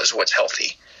normal is what's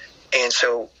healthy. And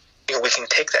so, we can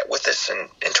take that with us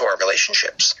into our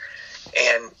relationships.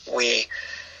 And we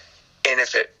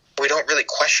don't really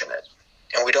question it.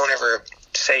 And we don't ever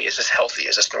say, is this healthy?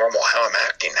 Is this normal? How I'm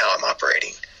acting, how I'm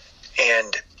operating.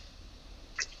 And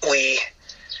we've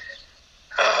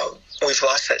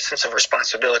lost that sense of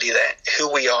responsibility that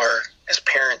who we are as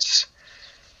parents,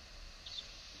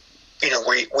 we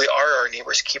are our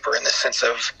neighbor's keeper in the sense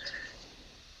of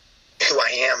who I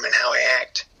am and how I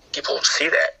act. People see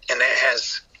that, and that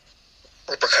has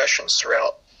repercussions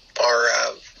throughout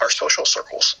our social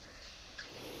circles.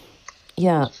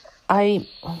 Yeah, I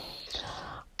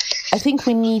think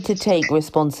we need to take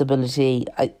responsibility.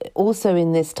 Also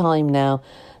in this time now,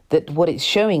 that what it's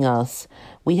showing us,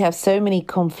 we have so many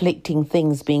conflicting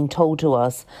things being told to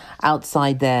us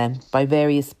outside there by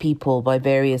various people, by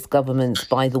various governments,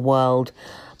 by the world,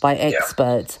 by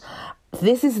experts. Yeah.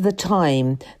 This is the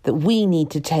time that we need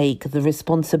to take the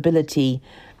responsibility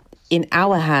in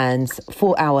our hands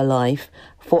for our life,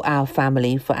 for our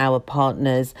family, for our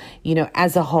partners,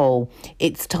 as a whole.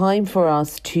 It's time for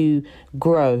us to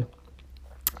grow.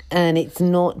 And it's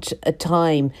not a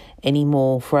time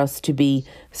anymore for us to be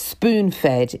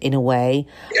spoon-fed in a way.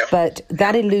 Yeah. But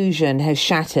that illusion has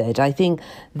shattered. I think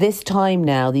this time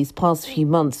now, these past few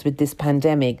months with this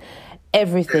pandemic,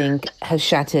 everything has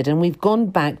shattered and we've gone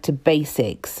back to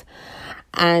basics.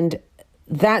 And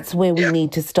that's where we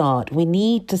need to start. We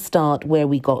need to start where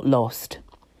we got lost.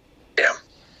 Yeah,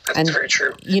 that's very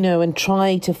true. And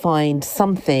try to find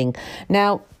something.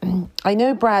 Now, I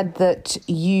know, Brad, that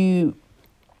you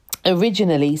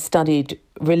originally studied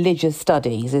religious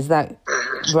studies. Is that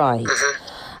right? Mm-hmm.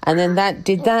 And then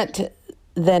did that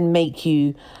make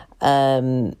you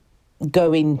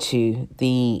go into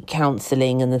the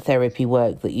counselling and the therapy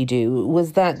work that you do?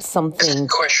 Was that something? That's a good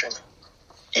question.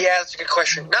 Yeah, that's a good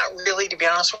question. Not really, to be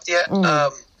honest with you.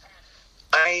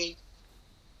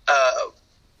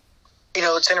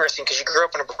 It's interesting because you grew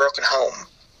up in a broken home.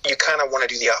 You kind of want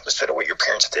to do the opposite of what your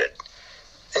parents did.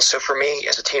 And so for me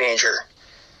as a teenager,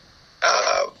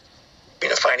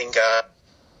 finding God,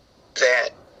 that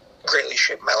greatly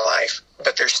shaped my life.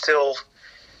 But there was still,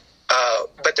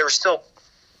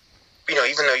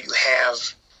 even though you have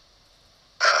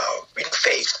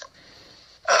faith,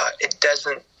 it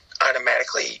doesn't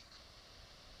automatically,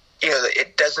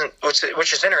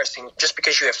 which is interesting. Just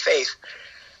because you have faith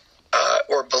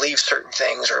or believe certain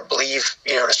things or believe,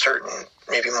 in a certain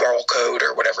maybe moral code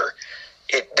or whatever,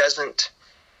 it doesn't,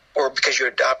 or because you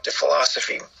adopt a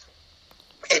philosophy,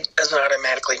 it doesn't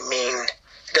automatically mean,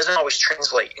 it doesn't always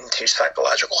translate into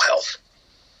psychological health.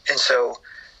 And so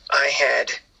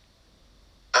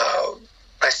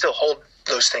I still hold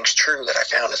those things true that I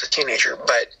found as a teenager,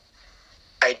 but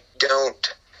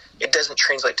it doesn't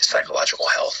translate to psychological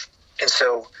health. And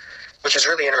so, which is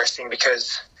really interesting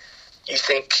because you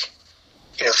think,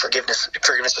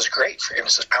 forgiveness is great.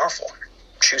 Forgiveness is powerful.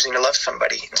 Choosing to love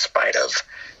somebody in spite of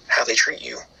how they treat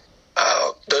you.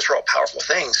 Those are all powerful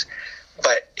things,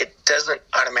 but it doesn't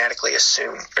automatically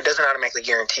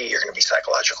guarantee you're going to be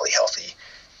psychologically healthy.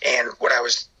 And what I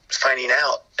was finding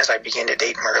out as I began to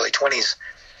date in my early 20s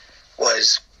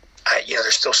was,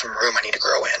 there's still some room I need to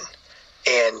grow in.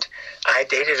 And I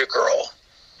dated a girl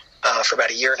for about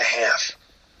a year and a half,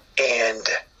 and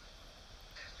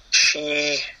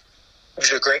she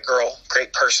was a great girl,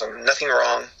 great person, nothing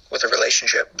wrong with the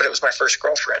relationship, but it was my first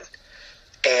girlfriend.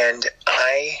 And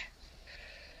I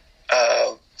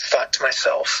thought to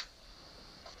myself,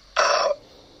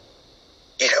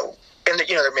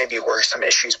 there maybe were some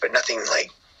issues, but nothing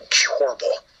like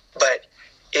horrible. But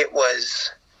it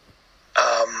was,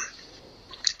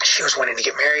 she was wanting to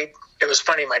get married. It was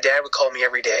funny. My dad would call me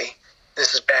every day.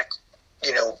 This is back,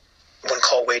 when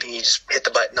call waiting, you just hit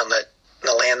the button on the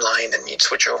landline and you'd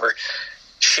switch over.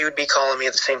 She would be calling me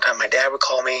at the same time. My dad would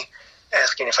call me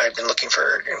asking if I'd been looking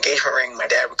for an engagement ring. My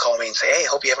dad would call me and say, "Hey,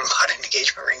 hope you haven't bought an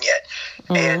engagement ring yet."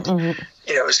 And,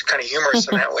 it was kind of humorous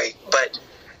in that way. But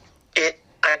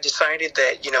I decided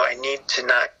that, I need to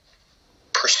not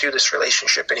pursue this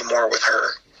relationship anymore with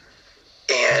her.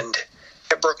 And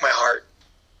it broke my heart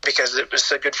because it was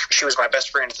so good. She was my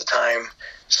best friend at the time,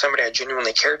 somebody I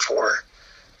genuinely cared for.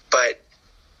 But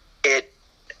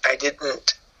I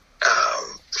didn't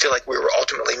feel like we were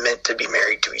ultimately meant to be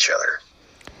married to each other.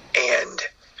 And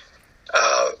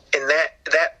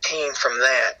that pain from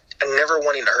that, and never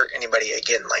wanting to hurt anybody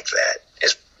again like that,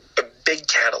 is a big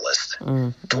catalyst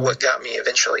to what got me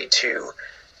eventually to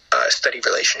study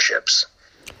relationships.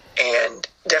 And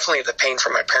definitely the pain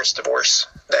from my parents' divorce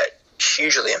that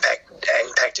hugely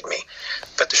impacted me.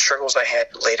 But the struggles I had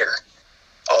later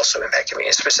also impacted me,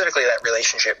 and specifically that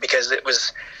relationship, because it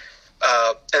was,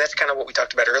 and that's kind of what we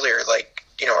talked about earlier, like,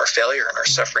 our failure and our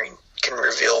suffering can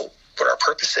reveal what our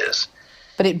purpose is.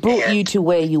 But it brought you to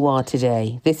where you are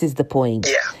today. This is the point.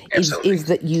 Yeah, absolutely. Is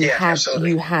that you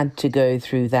had to go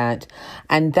through that,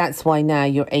 and that's why now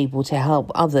you're able to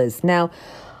help others. Now,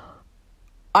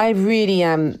 I really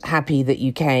am happy that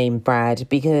you came, Brad,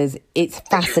 because it's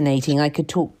fascinating. I could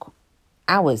talk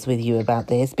hours with you about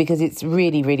this because it's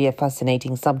really, really a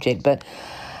fascinating subject. But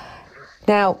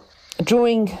now,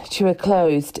 drawing to a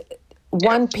close,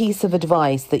 one piece of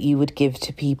advice that you would give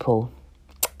to people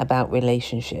about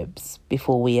relationships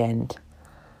before we end.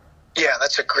 Yeah,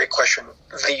 that's a great question.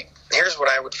 Here's what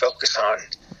I would focus on.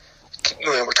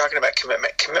 When we're talking about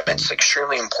commitment, commitment's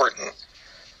extremely important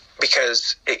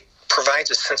because it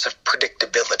provides a sense of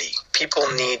predictability. People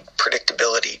need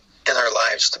predictability in their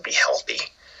lives to be healthy.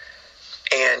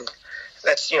 And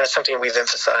that's, something we've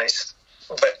emphasized.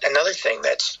 But another thing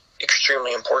that's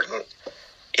extremely important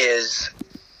is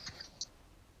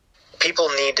people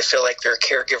need to feel like their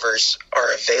caregivers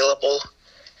are available,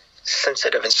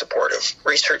 sensitive, and supportive.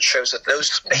 Research shows that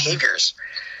those behaviors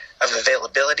of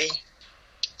availability,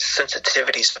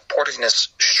 sensitivity, supportiveness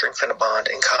strengthen a bond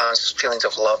and cause feelings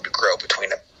of love to grow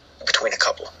between a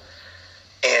couple.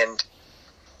 And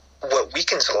what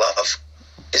weakens love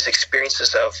is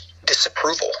experiences of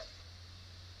disapproval,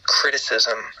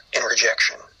 criticism, and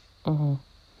rejection. Mm-hmm.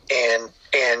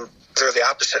 And they're the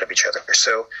opposite of each other.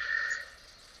 So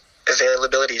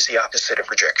availability is the opposite of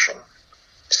rejection.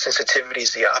 Sensitivity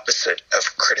is the opposite of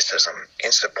criticism,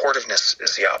 and supportiveness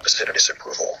is the opposite of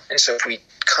disapproval. And so if we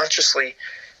consciously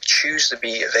choose to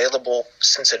be available,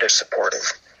 sensitive,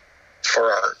 supportive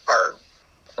for our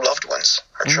loved ones,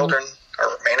 our children,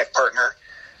 our romantic partner,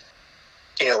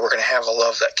 we're going to have a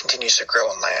love that continues to grow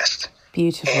and last.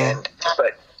 Beautiful.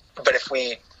 But if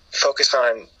we focus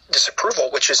on disapproval,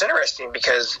 which is interesting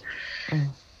because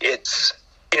it's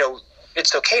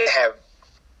okay to have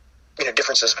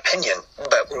differences of opinion,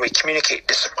 but when we communicate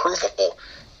disapproval,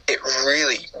 it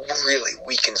really, really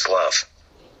weakens love.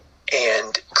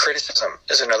 And criticism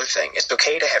is another thing. It's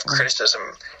okay to have criticism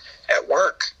at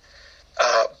work,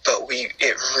 but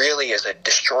it really is a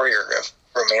destroyer of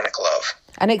romantic love.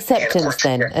 An acceptance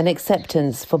an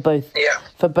acceptance for both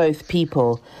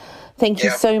people. Thank you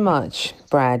so much,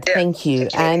 Brad. Yeah. Thank you.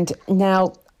 And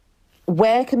now,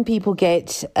 where can people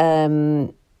get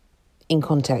in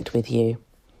contact with you?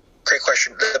 Great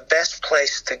question. The best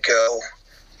place to go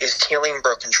is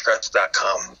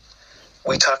healingbrokentrust.com.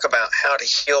 We talk about how to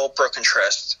heal broken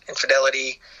trust,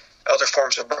 infidelity, other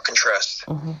forms of broken trust.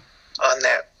 Mm-hmm. On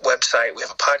that website, we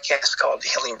have a podcast called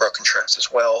Healing Broken Trust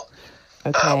as well.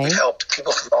 Okay. We've helped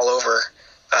people from all over.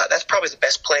 That's probably the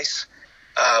best place.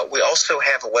 We also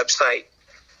have a website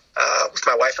with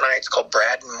my wife and I. It's called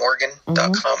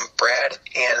bradandmorgan.com,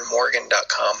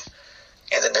 bradandmorgan.com.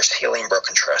 And then there's Healing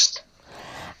Broken Trust.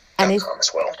 And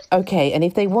as well. Okay, and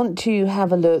if they want to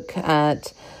have a look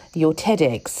at your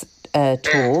TEDx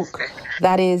talk,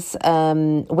 that is,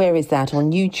 where is that,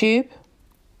 on YouTube?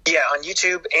 Yeah, on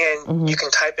YouTube, and you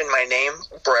can type in my name,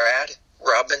 Brad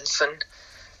Robinson,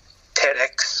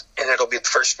 TEDx, and it'll be the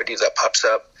first video that pops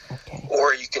up. Okay.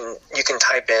 Or you can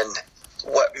type in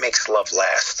What Makes Love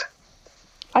Last.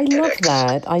 I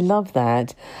love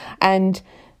that. And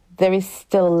there is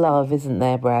still love, isn't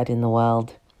there, Brad, in the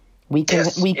world? We can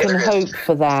hope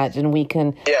for that, and we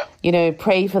can,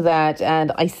 pray for that.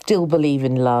 And I still believe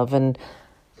in love. And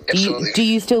do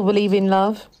you still believe in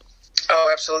love? Oh,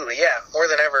 absolutely. Yeah, more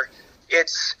than ever.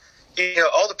 It's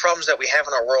all the problems that we have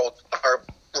in our world are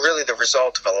really the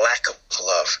result of a lack of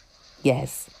love.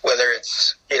 Yes. Whether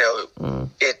it's at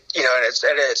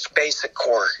its basic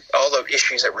core, all the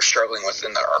issues that we're struggling with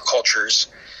in our cultures,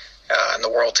 in the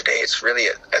world today, it's really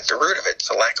at the root of it. It's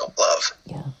a lack of love.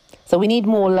 Yeah. So we need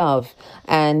more love,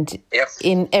 and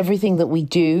in everything that we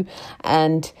do.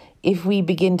 And if we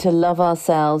begin to love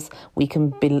ourselves, we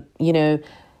can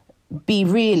be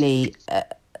really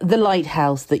the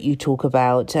lighthouse that you talk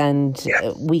about, and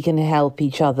we can help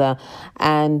each other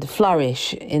and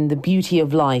flourish in the beauty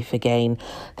of life again.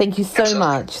 Thank you so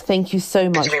much. Thank you so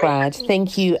much, Brad.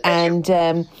 Thank you. And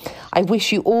I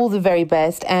wish you all the very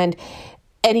best. And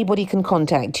anybody can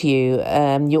contact you.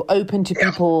 You're open to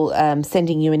people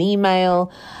sending you an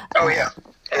email. Oh, yeah.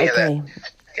 Okay.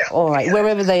 Yeah. All right.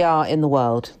 Wherever they are in the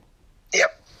world.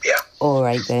 Yep. Yeah. All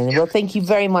right, then. Yep. Well, thank you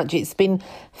very much. It's been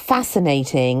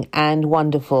fascinating and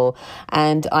wonderful.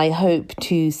 And I hope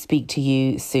to speak to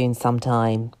you soon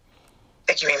sometime.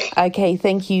 Thank you, Amy. Okay.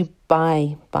 Thank you.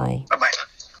 Bye. Bye. Bye-bye.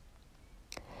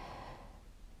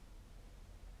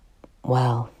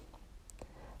 Well,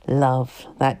 love,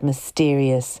 that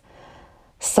mysterious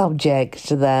subject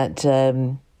that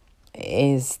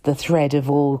is the thread of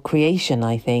all creation,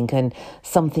 I think, and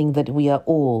something that we are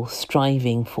all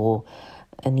striving for,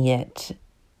 and yet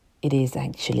it is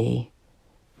actually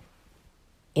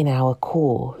in our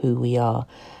core who we are.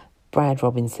 Brad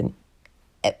Robinson,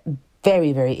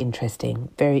 very, very interesting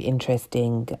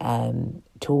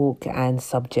talk and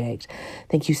subject.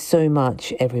 Thank you so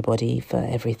much, everybody, for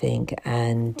everything.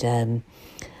 And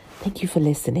thank you for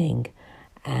listening.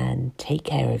 And take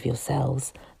care of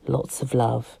yourselves. Lots of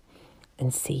love.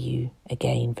 And see you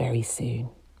again very soon.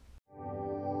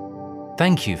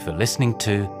 Thank you for listening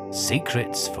to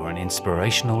Secrets for an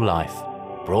Inspirational Life,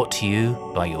 brought to you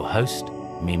by your host,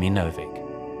 Mimi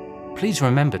Novic. Please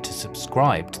remember to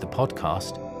subscribe to the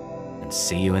podcast, and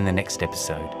see you in the next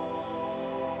episode.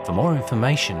 For more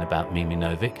information about Mimi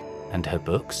Novic and her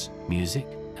books, music,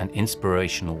 and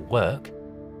inspirational work,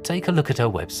 take a look at her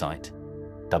website,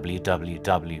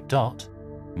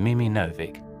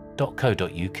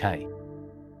 www.miminovic.co.uk.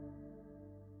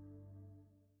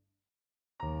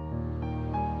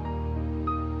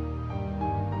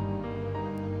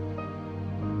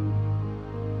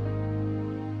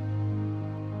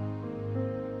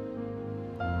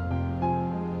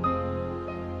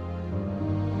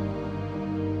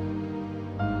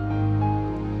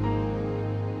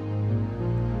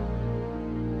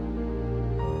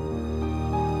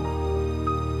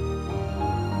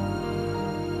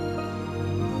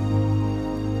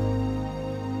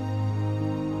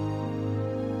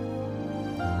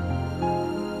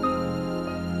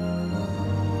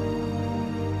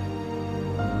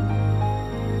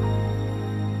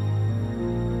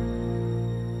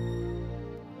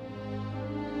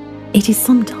 It is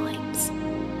sometimes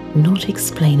not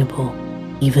explainable,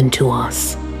 even to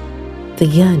us, the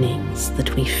yearnings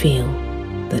that we feel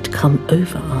that come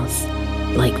over us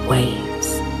like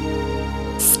waves,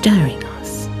 stirring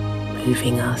us,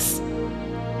 moving us,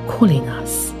 calling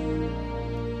us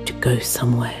to go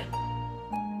somewhere,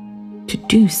 to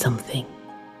do something.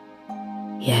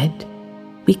 Yet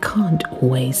we can't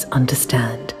always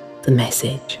understand the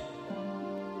message.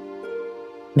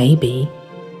 Maybe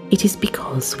it is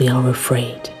because we are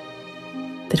afraid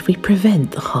that we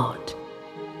prevent the heart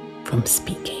from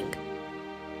speaking.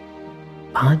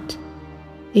 But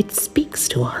it speaks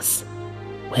to us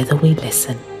whether we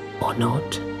listen or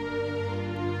not.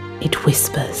 It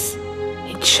whispers,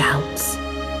 it shouts,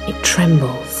 it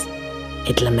trembles,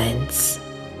 it laments.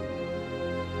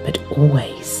 But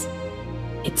always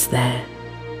it's there,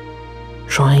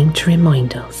 trying to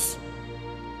remind us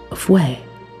of where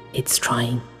it's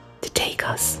trying to take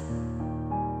us.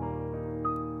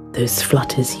 Those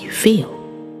flutters you feel,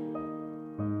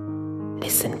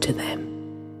 listen to them.